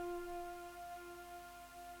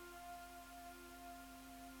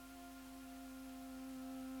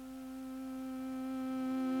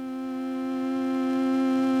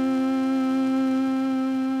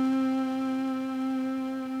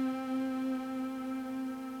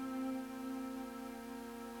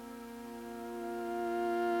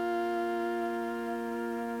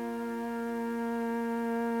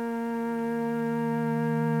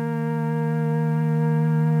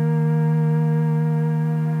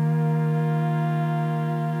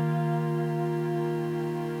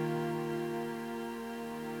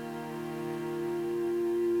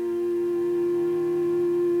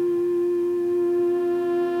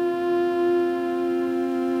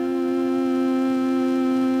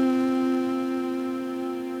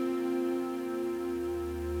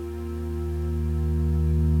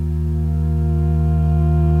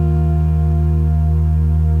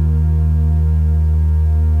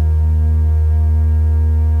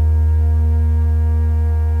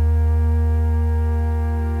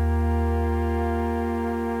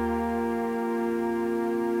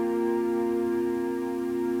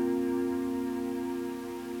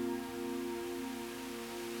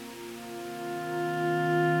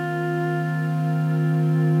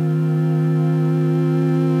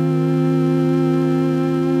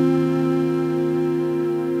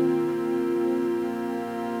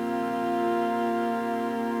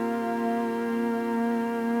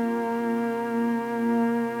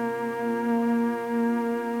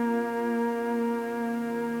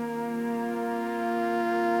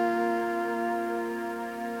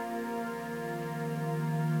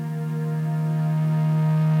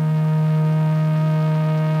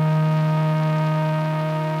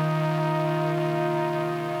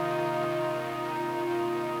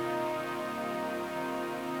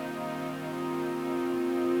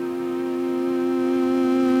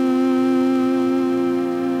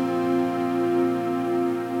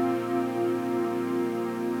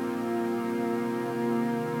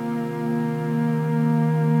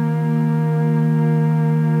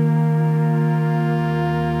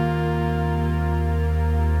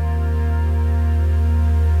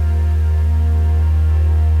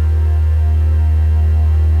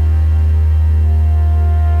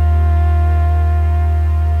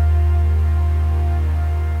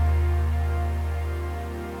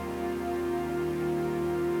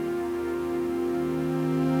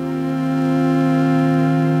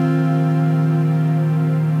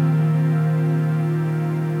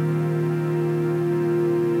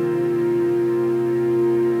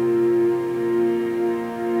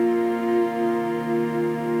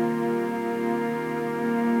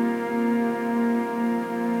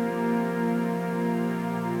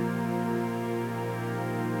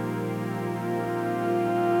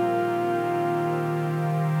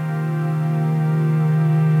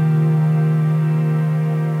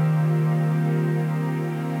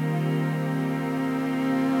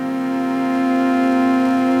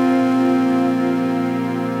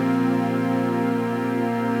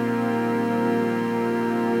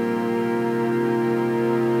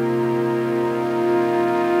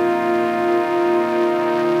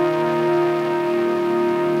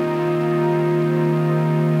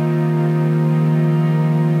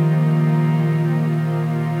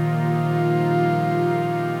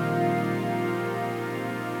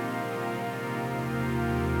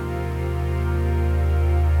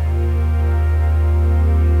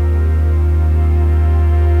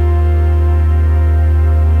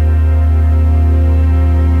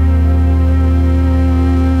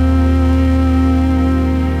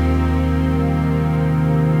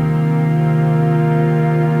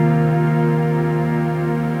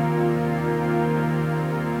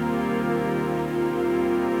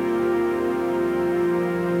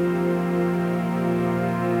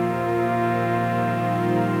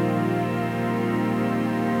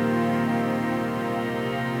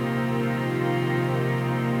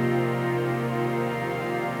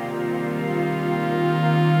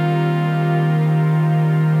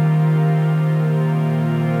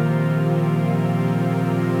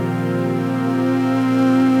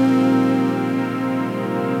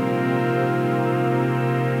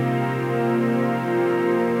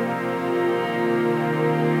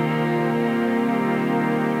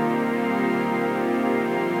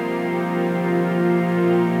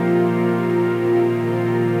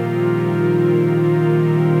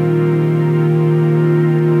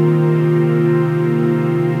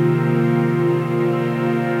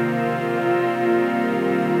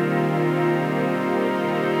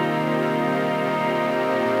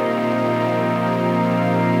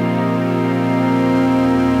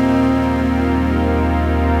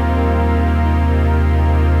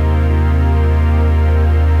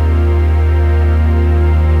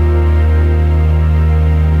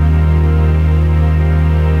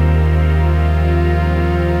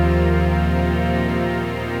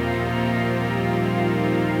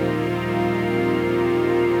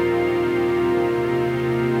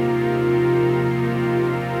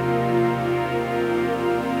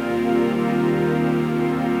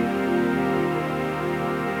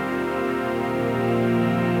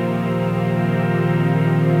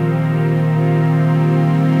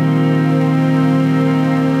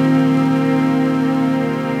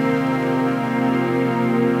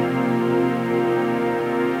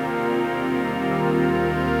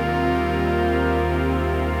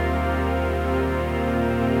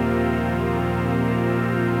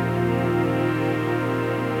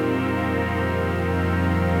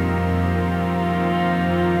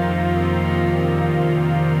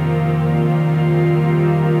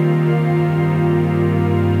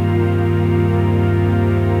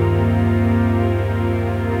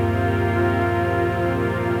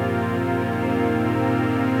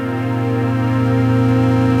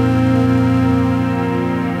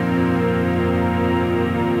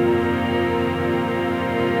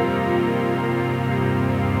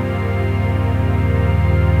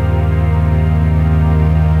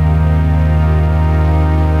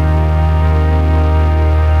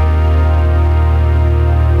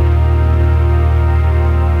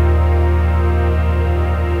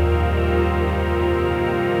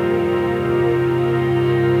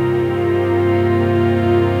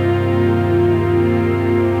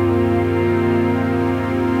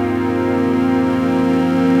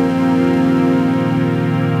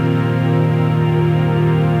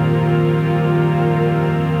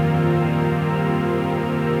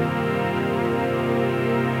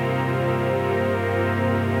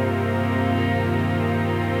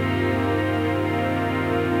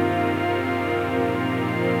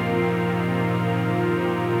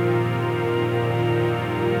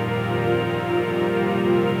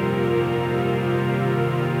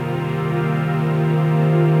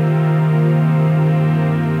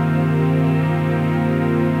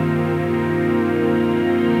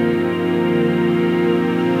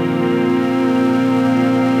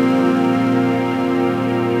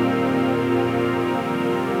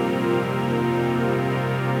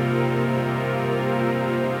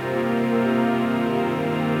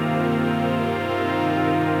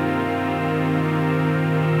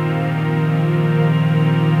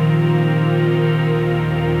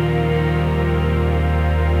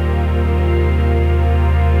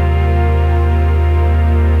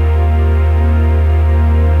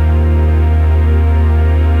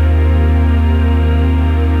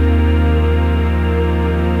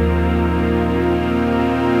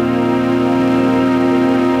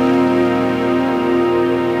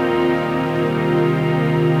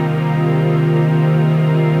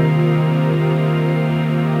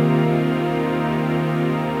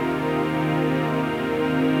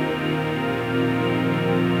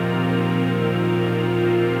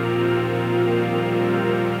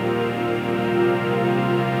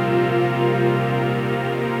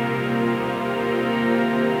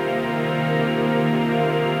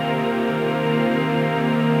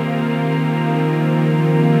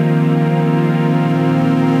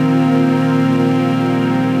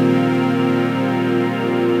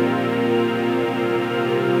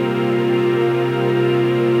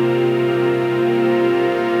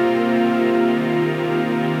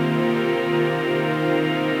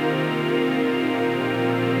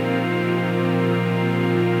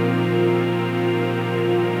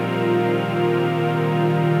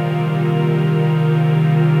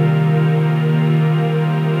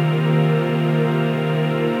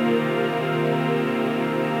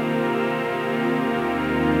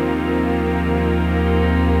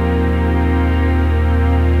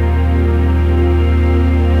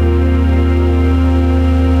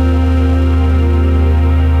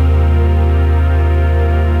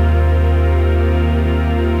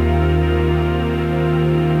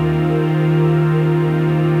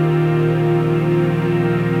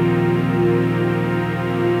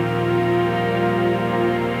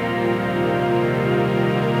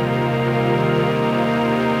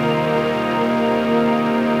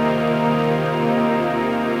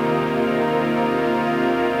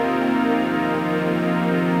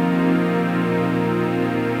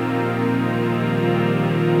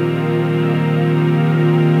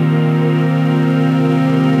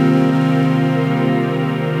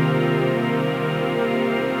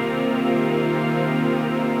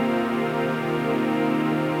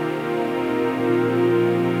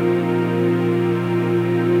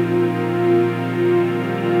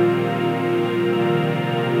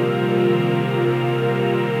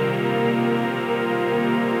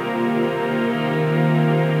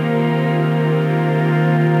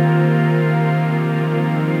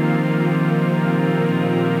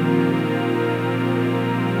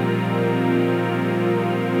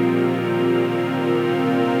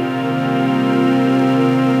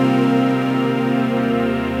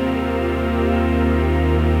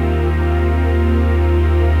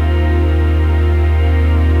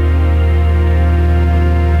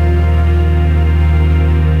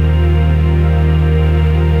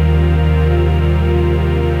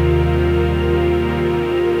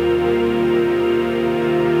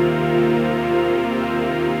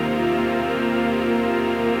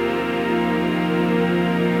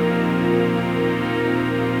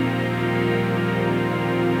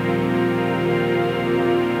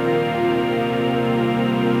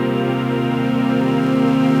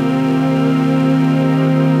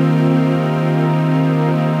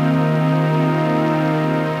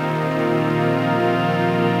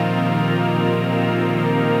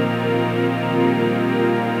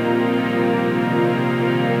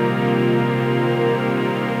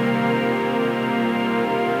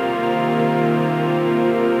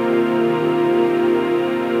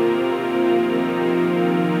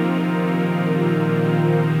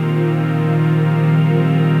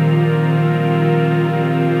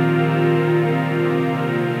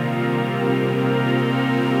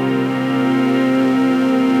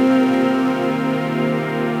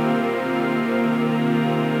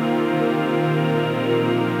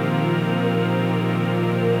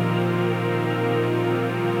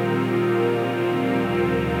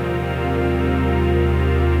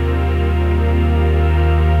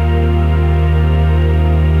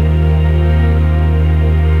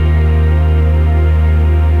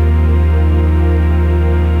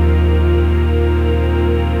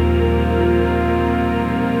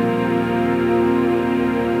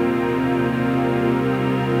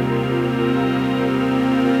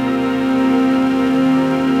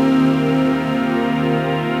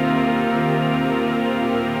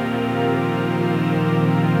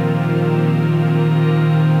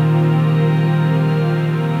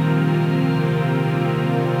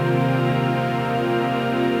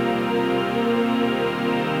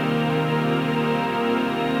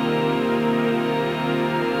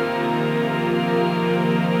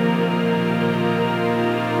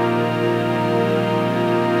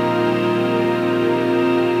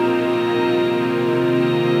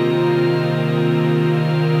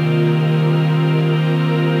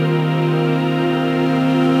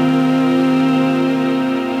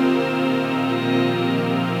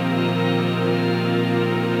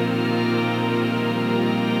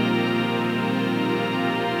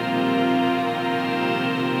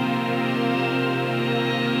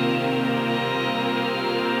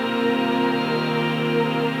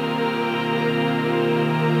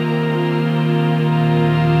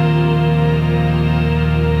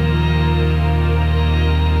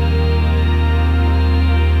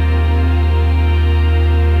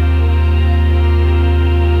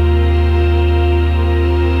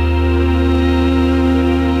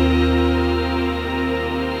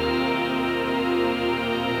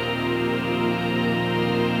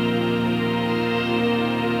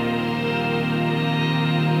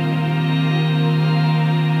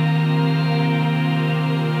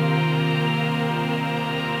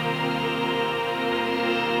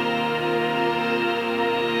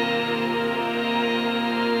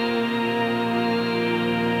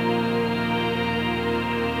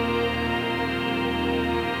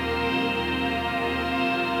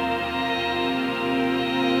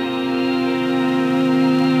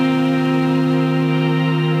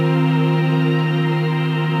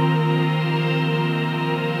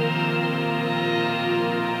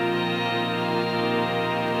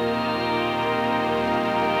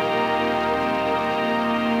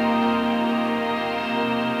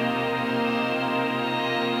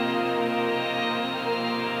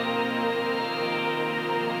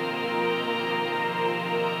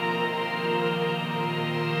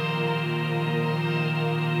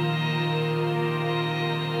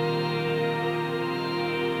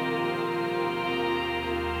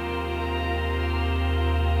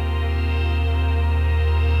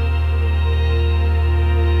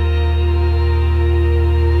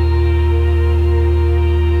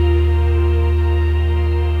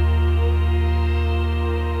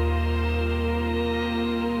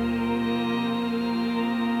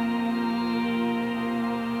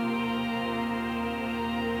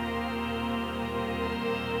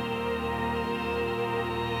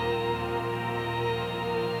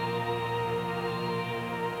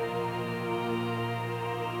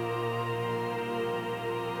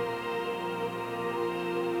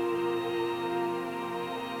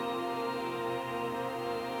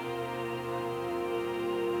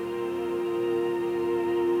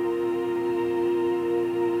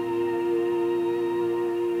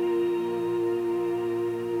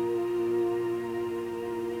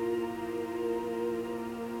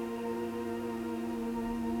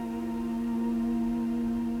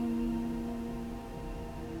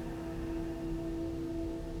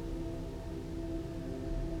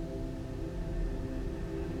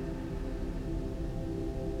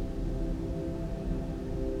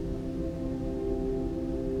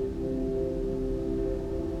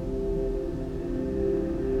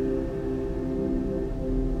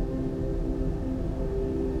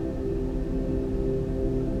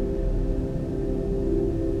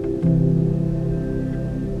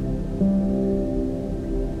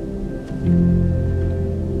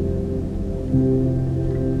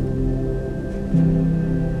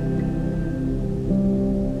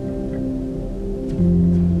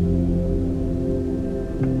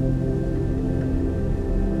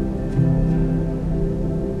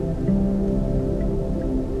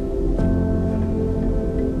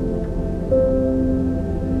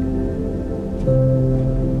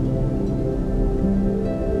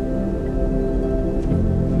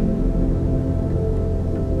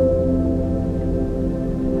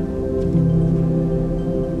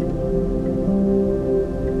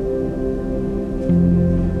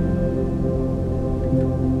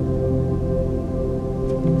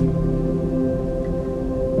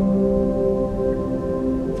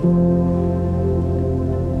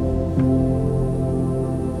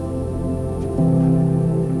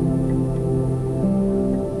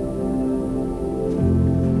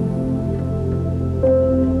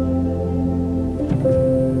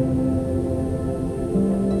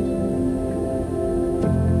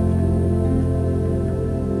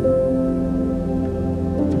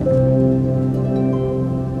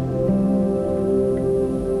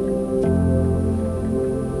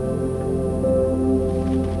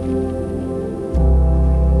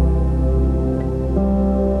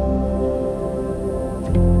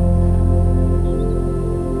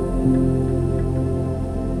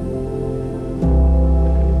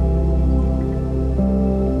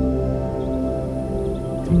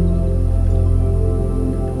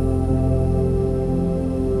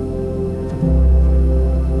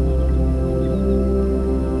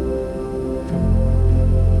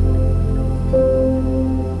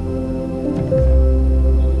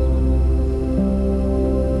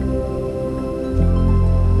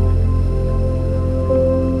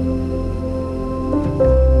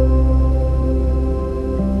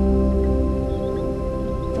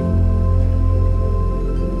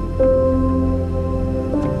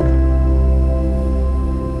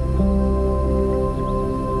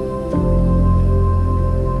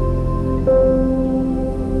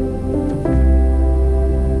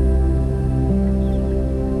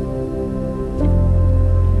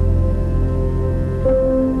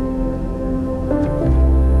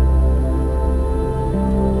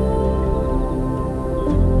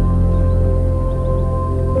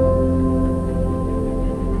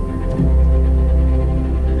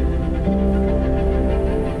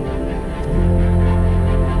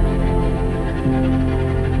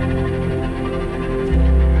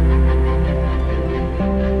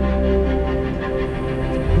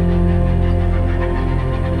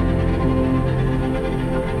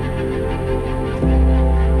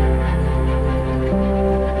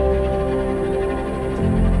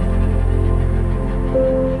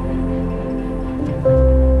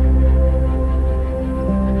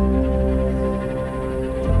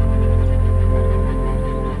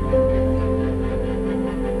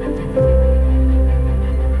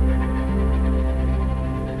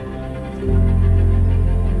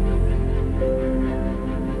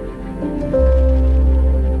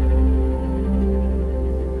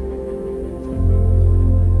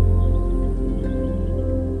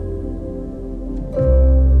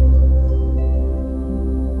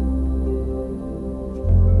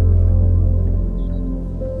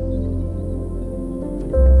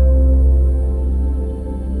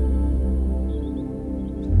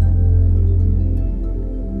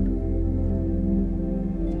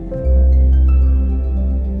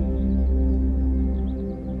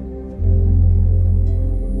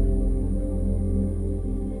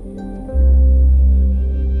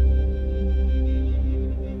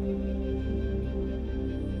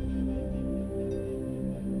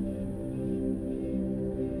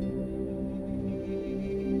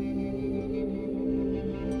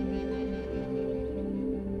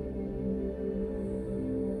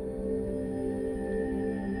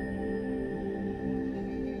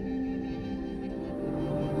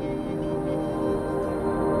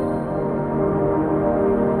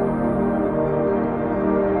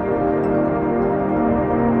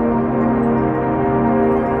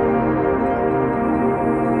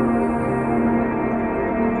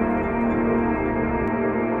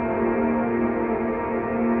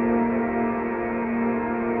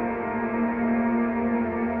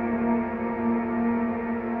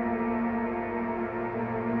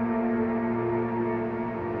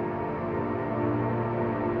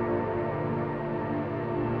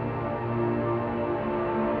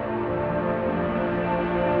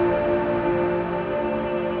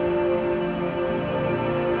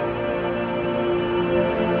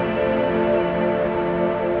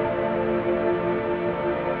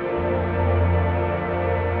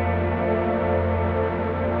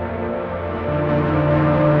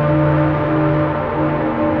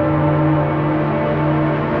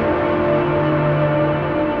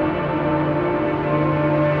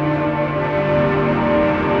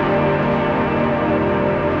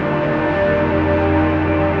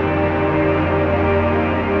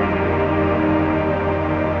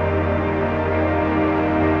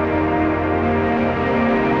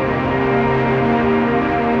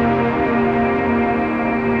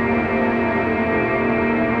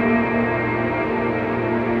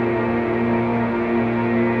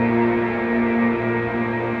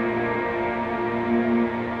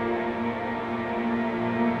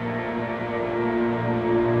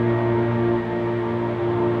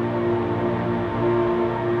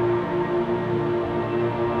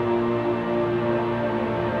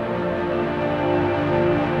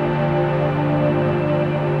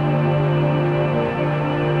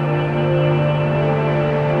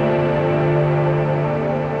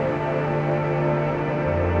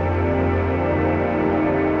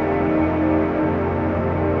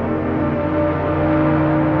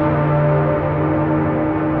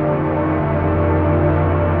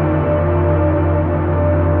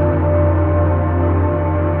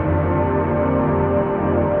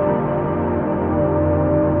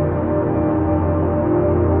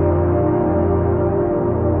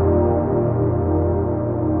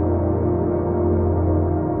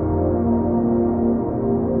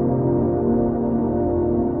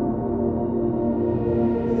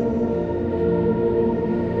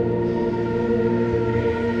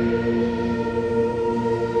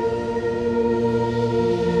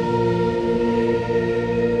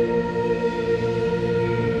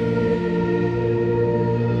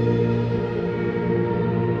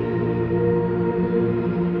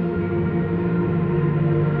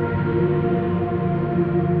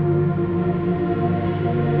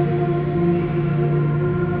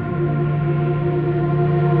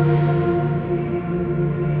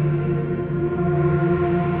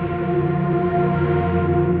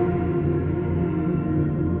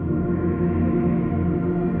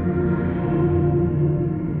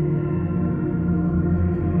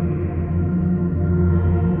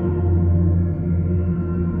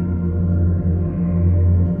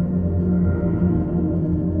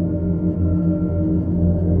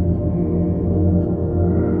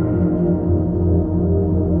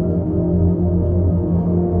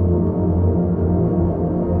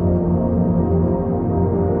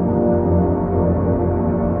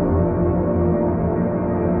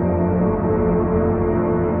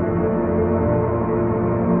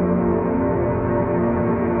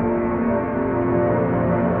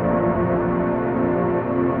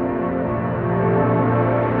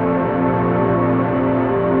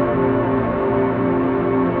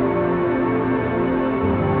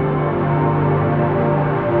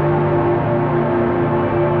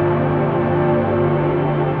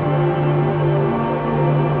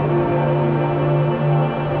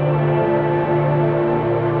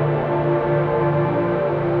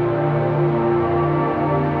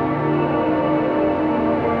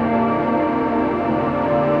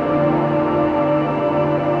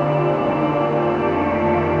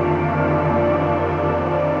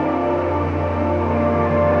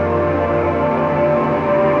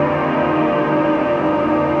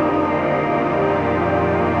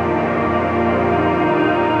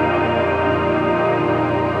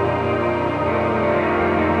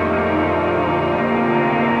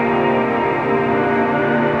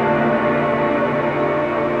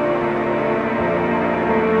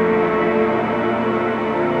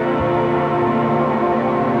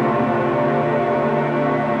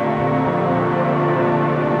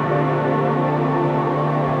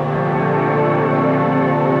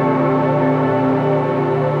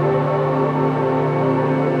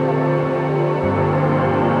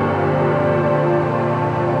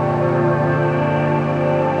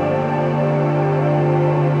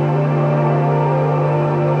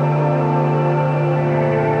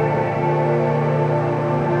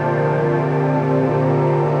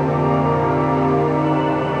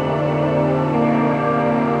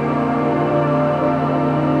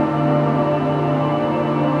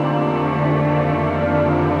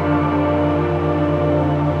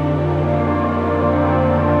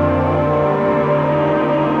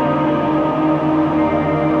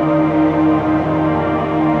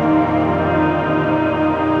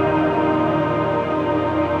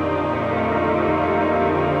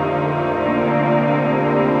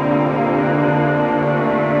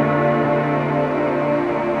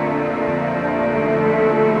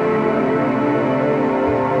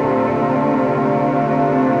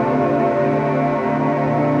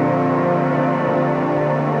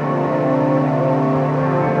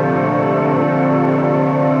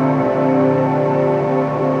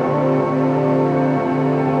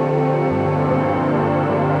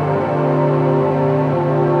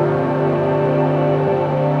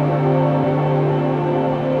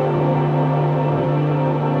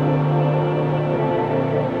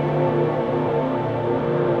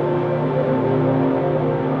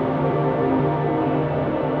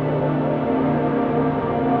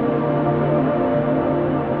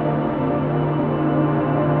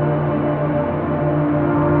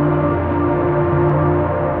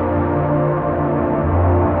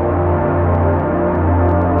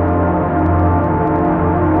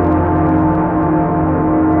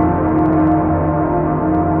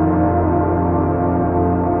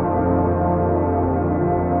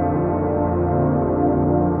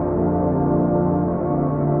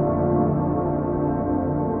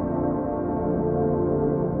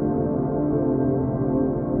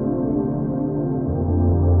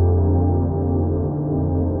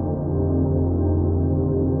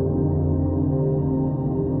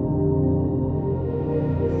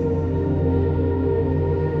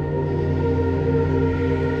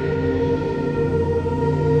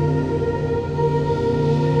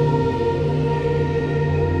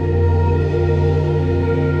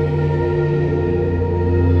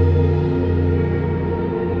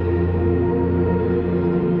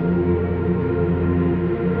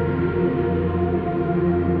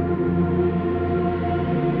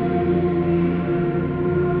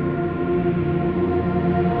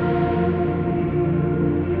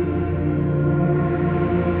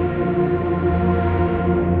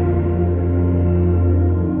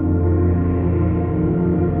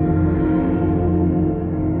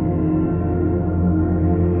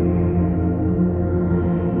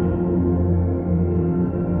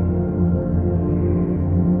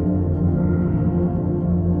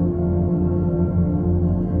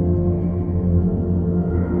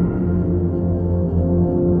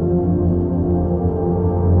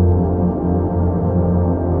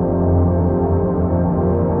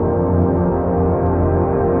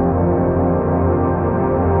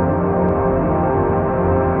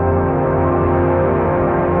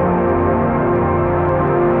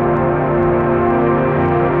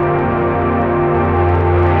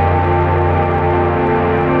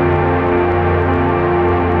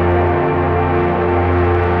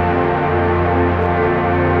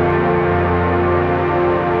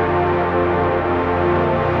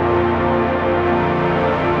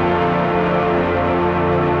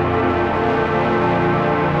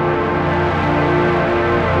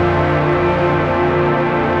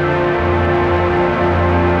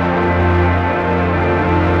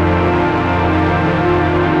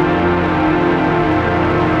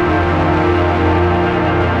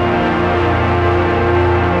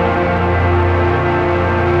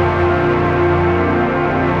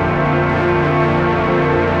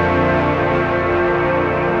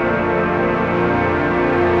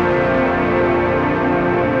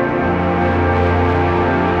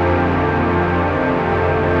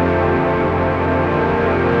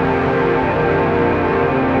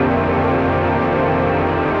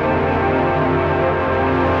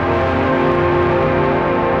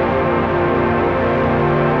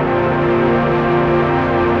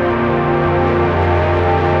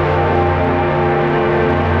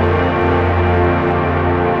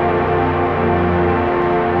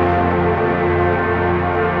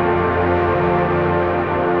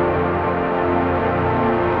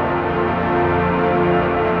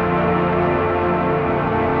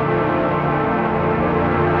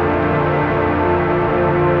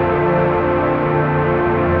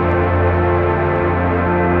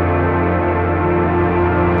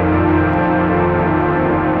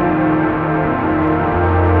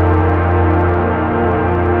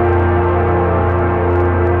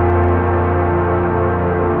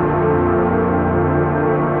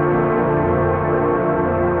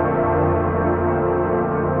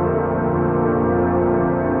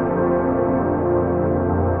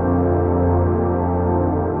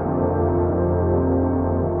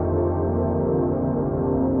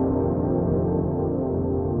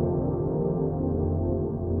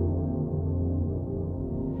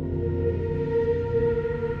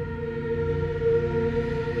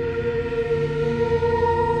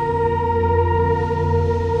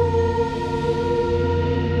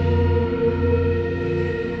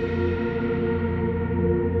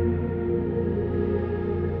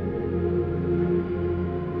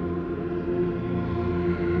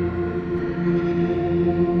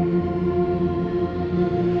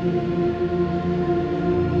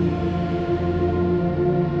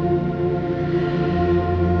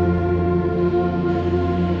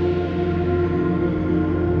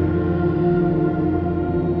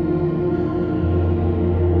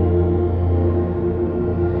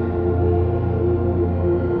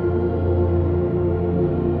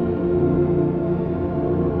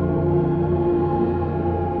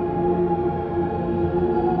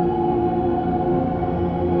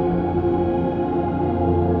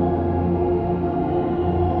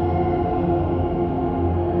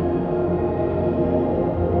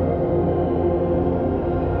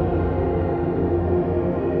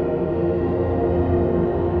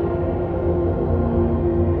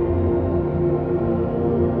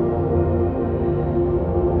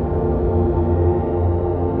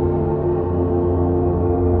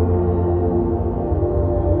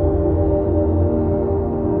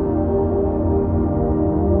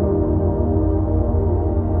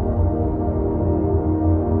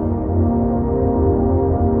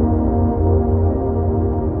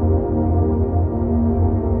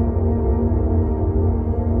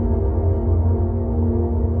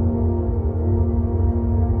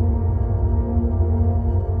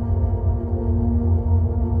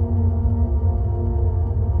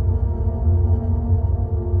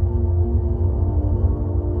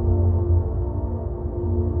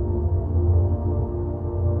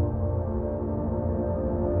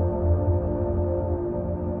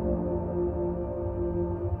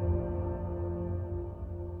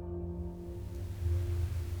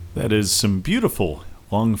 That is some beautiful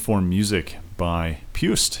long-form music by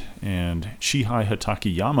Pust and Chihei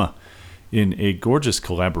Hatakeyama in a gorgeous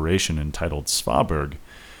collaboration entitled Svaberg.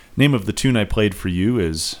 Name of the tune I played for you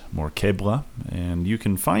is Morkebla, and you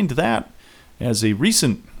can find that as a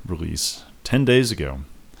recent release 10 days ago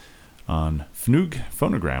on Fnug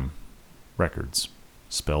Phonogram Records,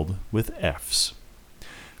 spelled with F's.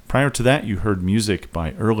 Prior to that, you heard music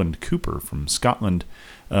by Erland Cooper from Scotland.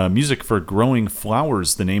 Music for Growing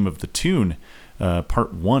Flowers, the name of the tune.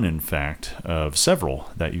 Part 1, in fact, of several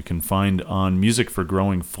that you can find on Music for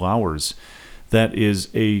Growing Flowers. That is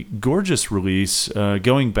a gorgeous release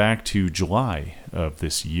going back to July of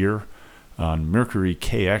this year on Mercury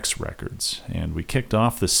KX Records. And we kicked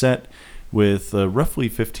off the set with roughly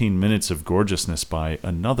 15 minutes of gorgeousness by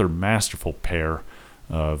another masterful pair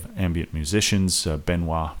of ambient musicians,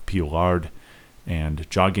 Benoit Piolard and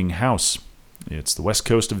Jogging House. It's the west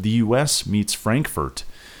coast of the U.S. meets Frankfurt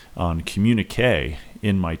on Communique,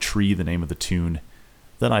 In My Tree, the name of the tune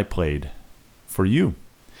that I played for you.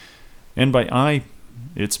 And by I,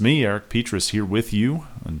 it's me, Eric Petrus, here with you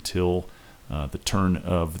until the turn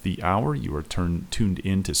of the hour. You are tuned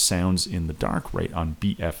in to Sounds in the Dark right on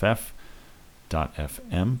BFF.FM,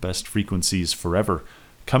 best frequencies forever.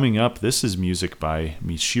 Coming up, this is music by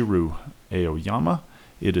Michiru Aoyama.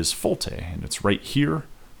 It is Folte, and it's right here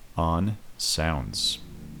on Sounds.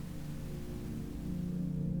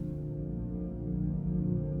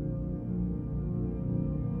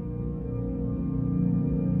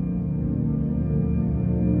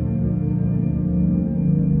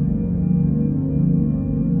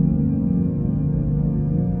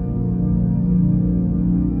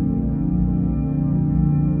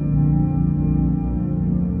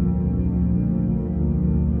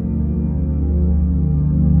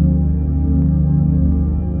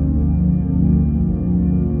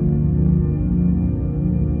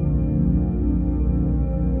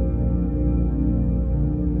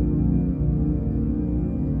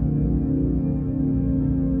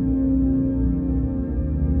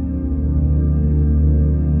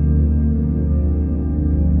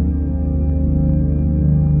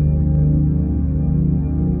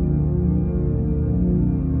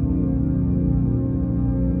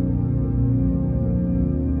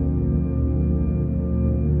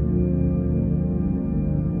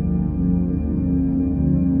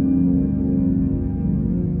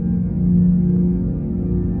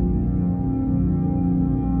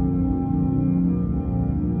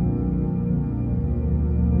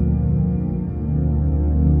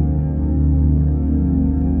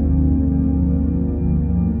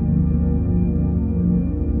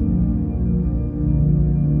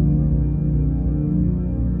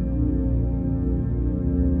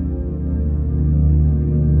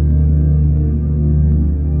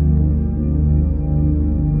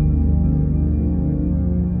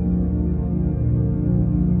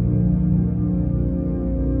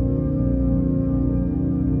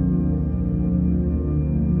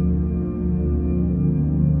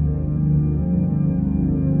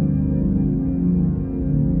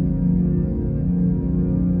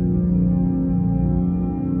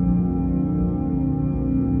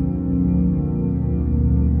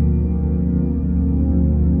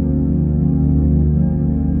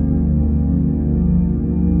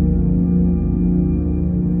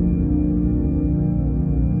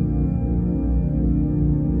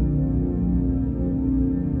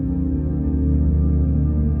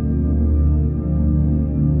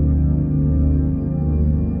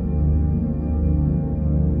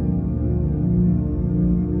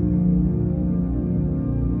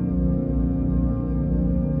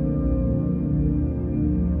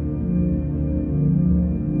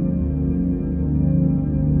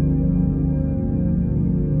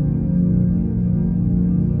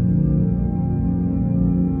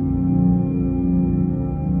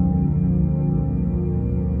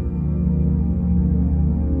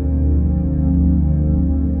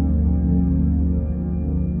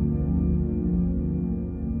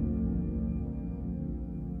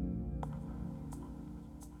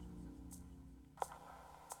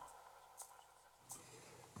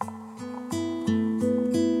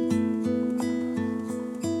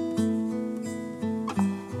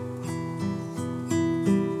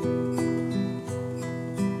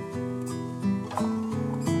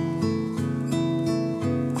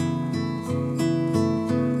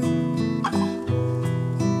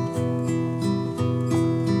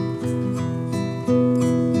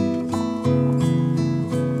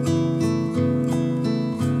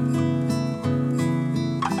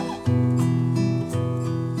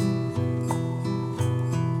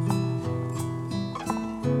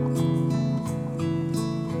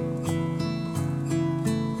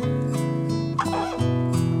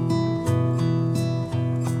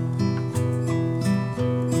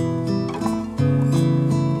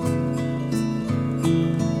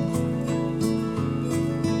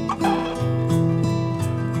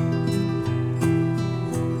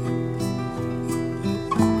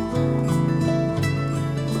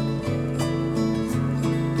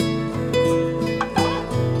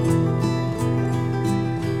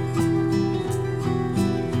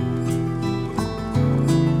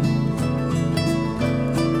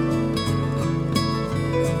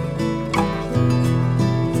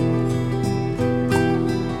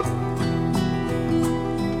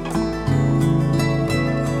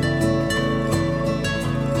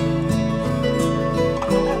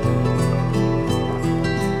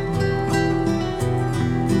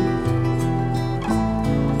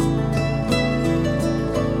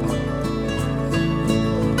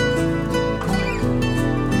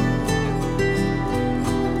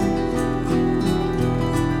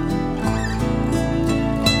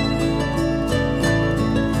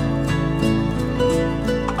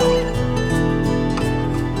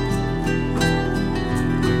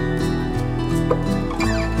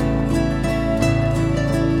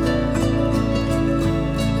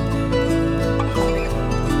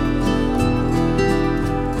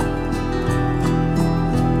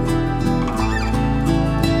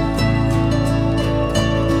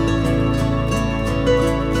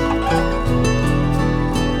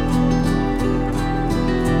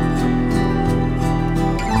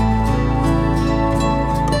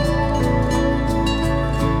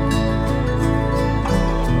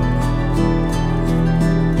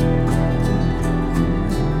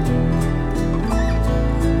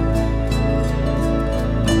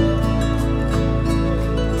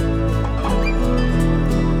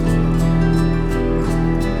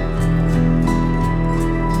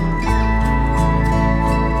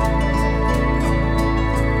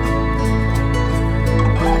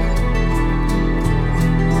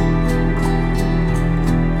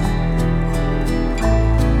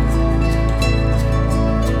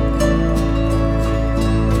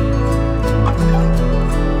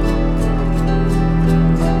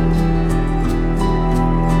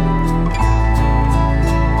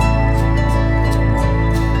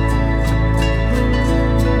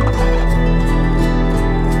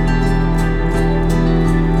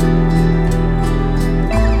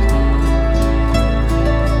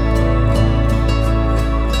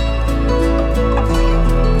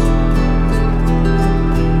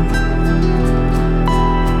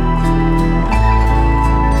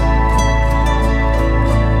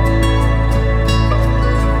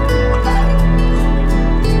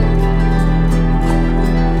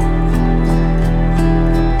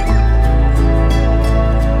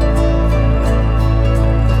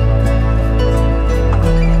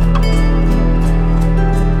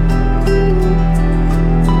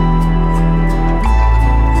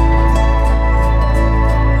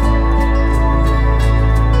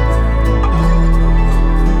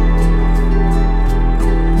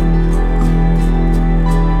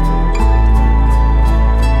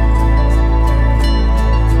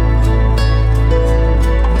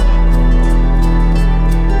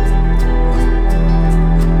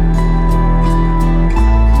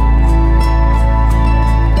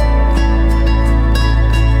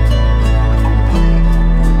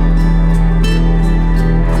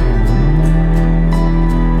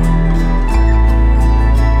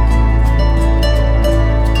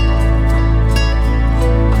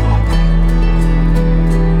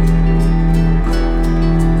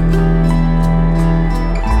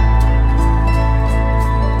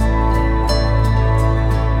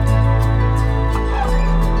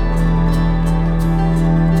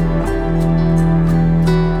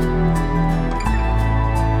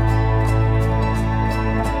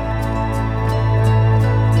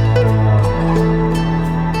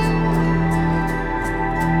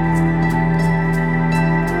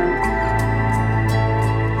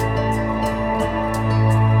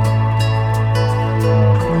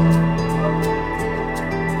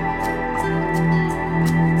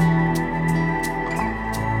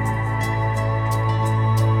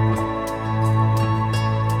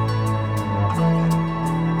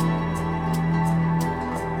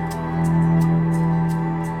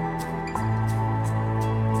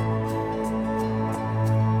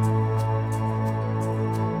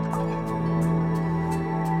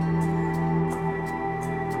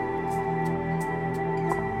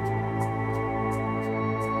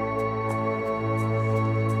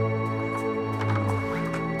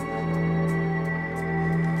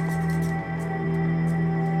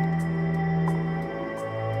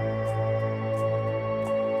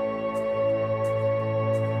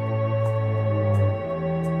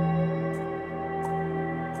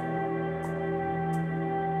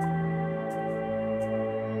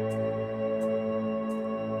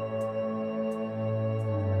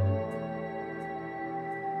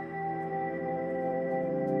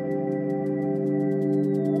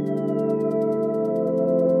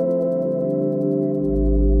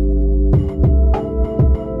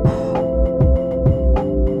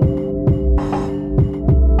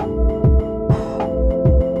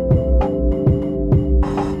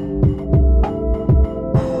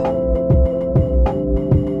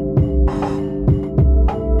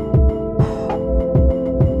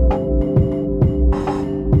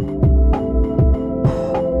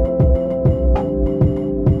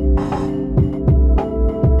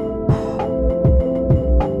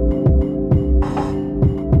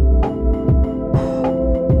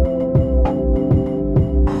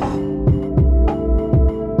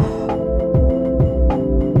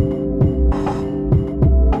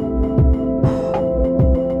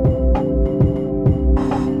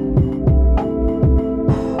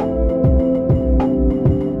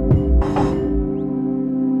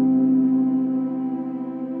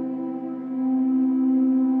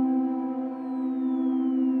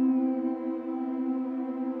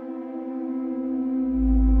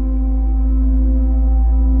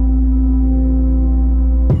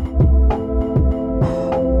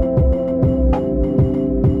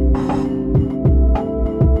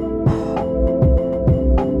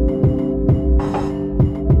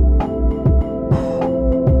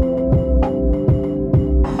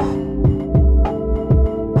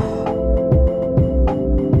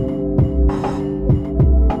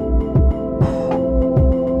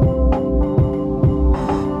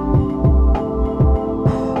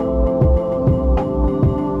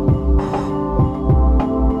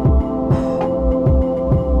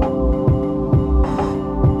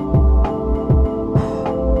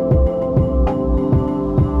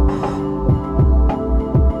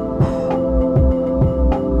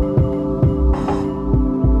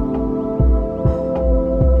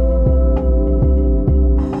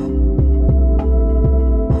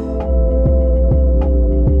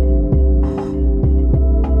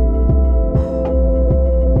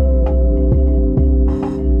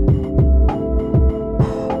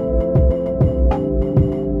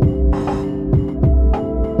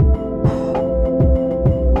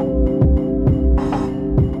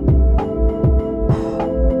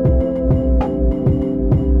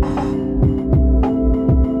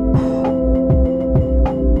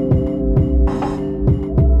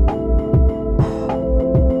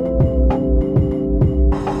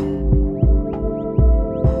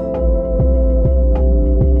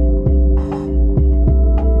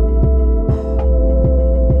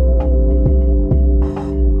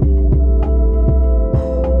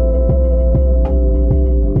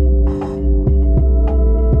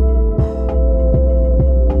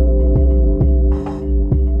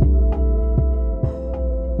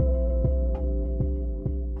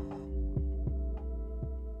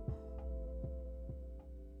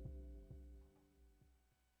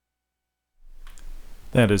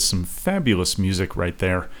 That is some fabulous music right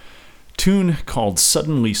there. Tune called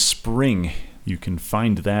Suddenly Spring. You can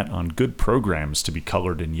find that on Good Programs to be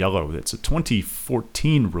Colored in Yellow. It's a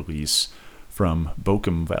 2014 release from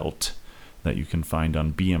Bochumwelt that you can find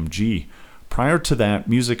on BMG. Prior to that,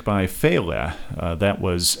 music by Fela. That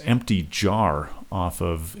was Empty Jar off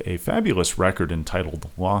of a fabulous record entitled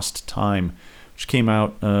Lost Time, which came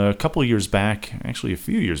out a couple of years back, actually a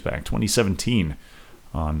few years back, 2017,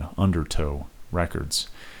 on Undertow Records.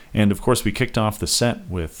 And of course, we kicked off the set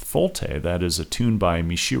with Folte. That is a tune by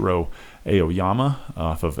Mishiro Aoyama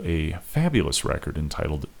off of a fabulous record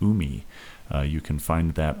entitled Umi. You can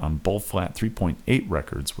find that on Bull Flat 3.8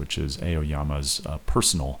 Records, which is Aoyama's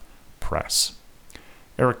personal press.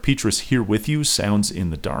 Eric Petrus here with you. Sounds in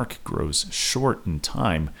the Dark grows short in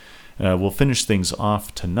time. We'll finish things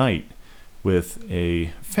off tonight with a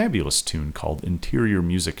fabulous tune called Interior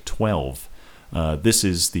Music 12. This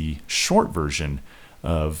is the short version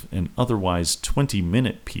of an otherwise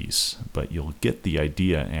 20-minute piece, but you'll get the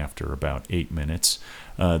idea after about 8 minutes.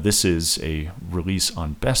 This is a release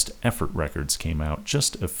on Best Effort Records, came out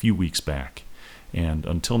just a few weeks back. And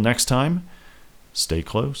until next time, stay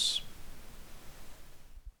close.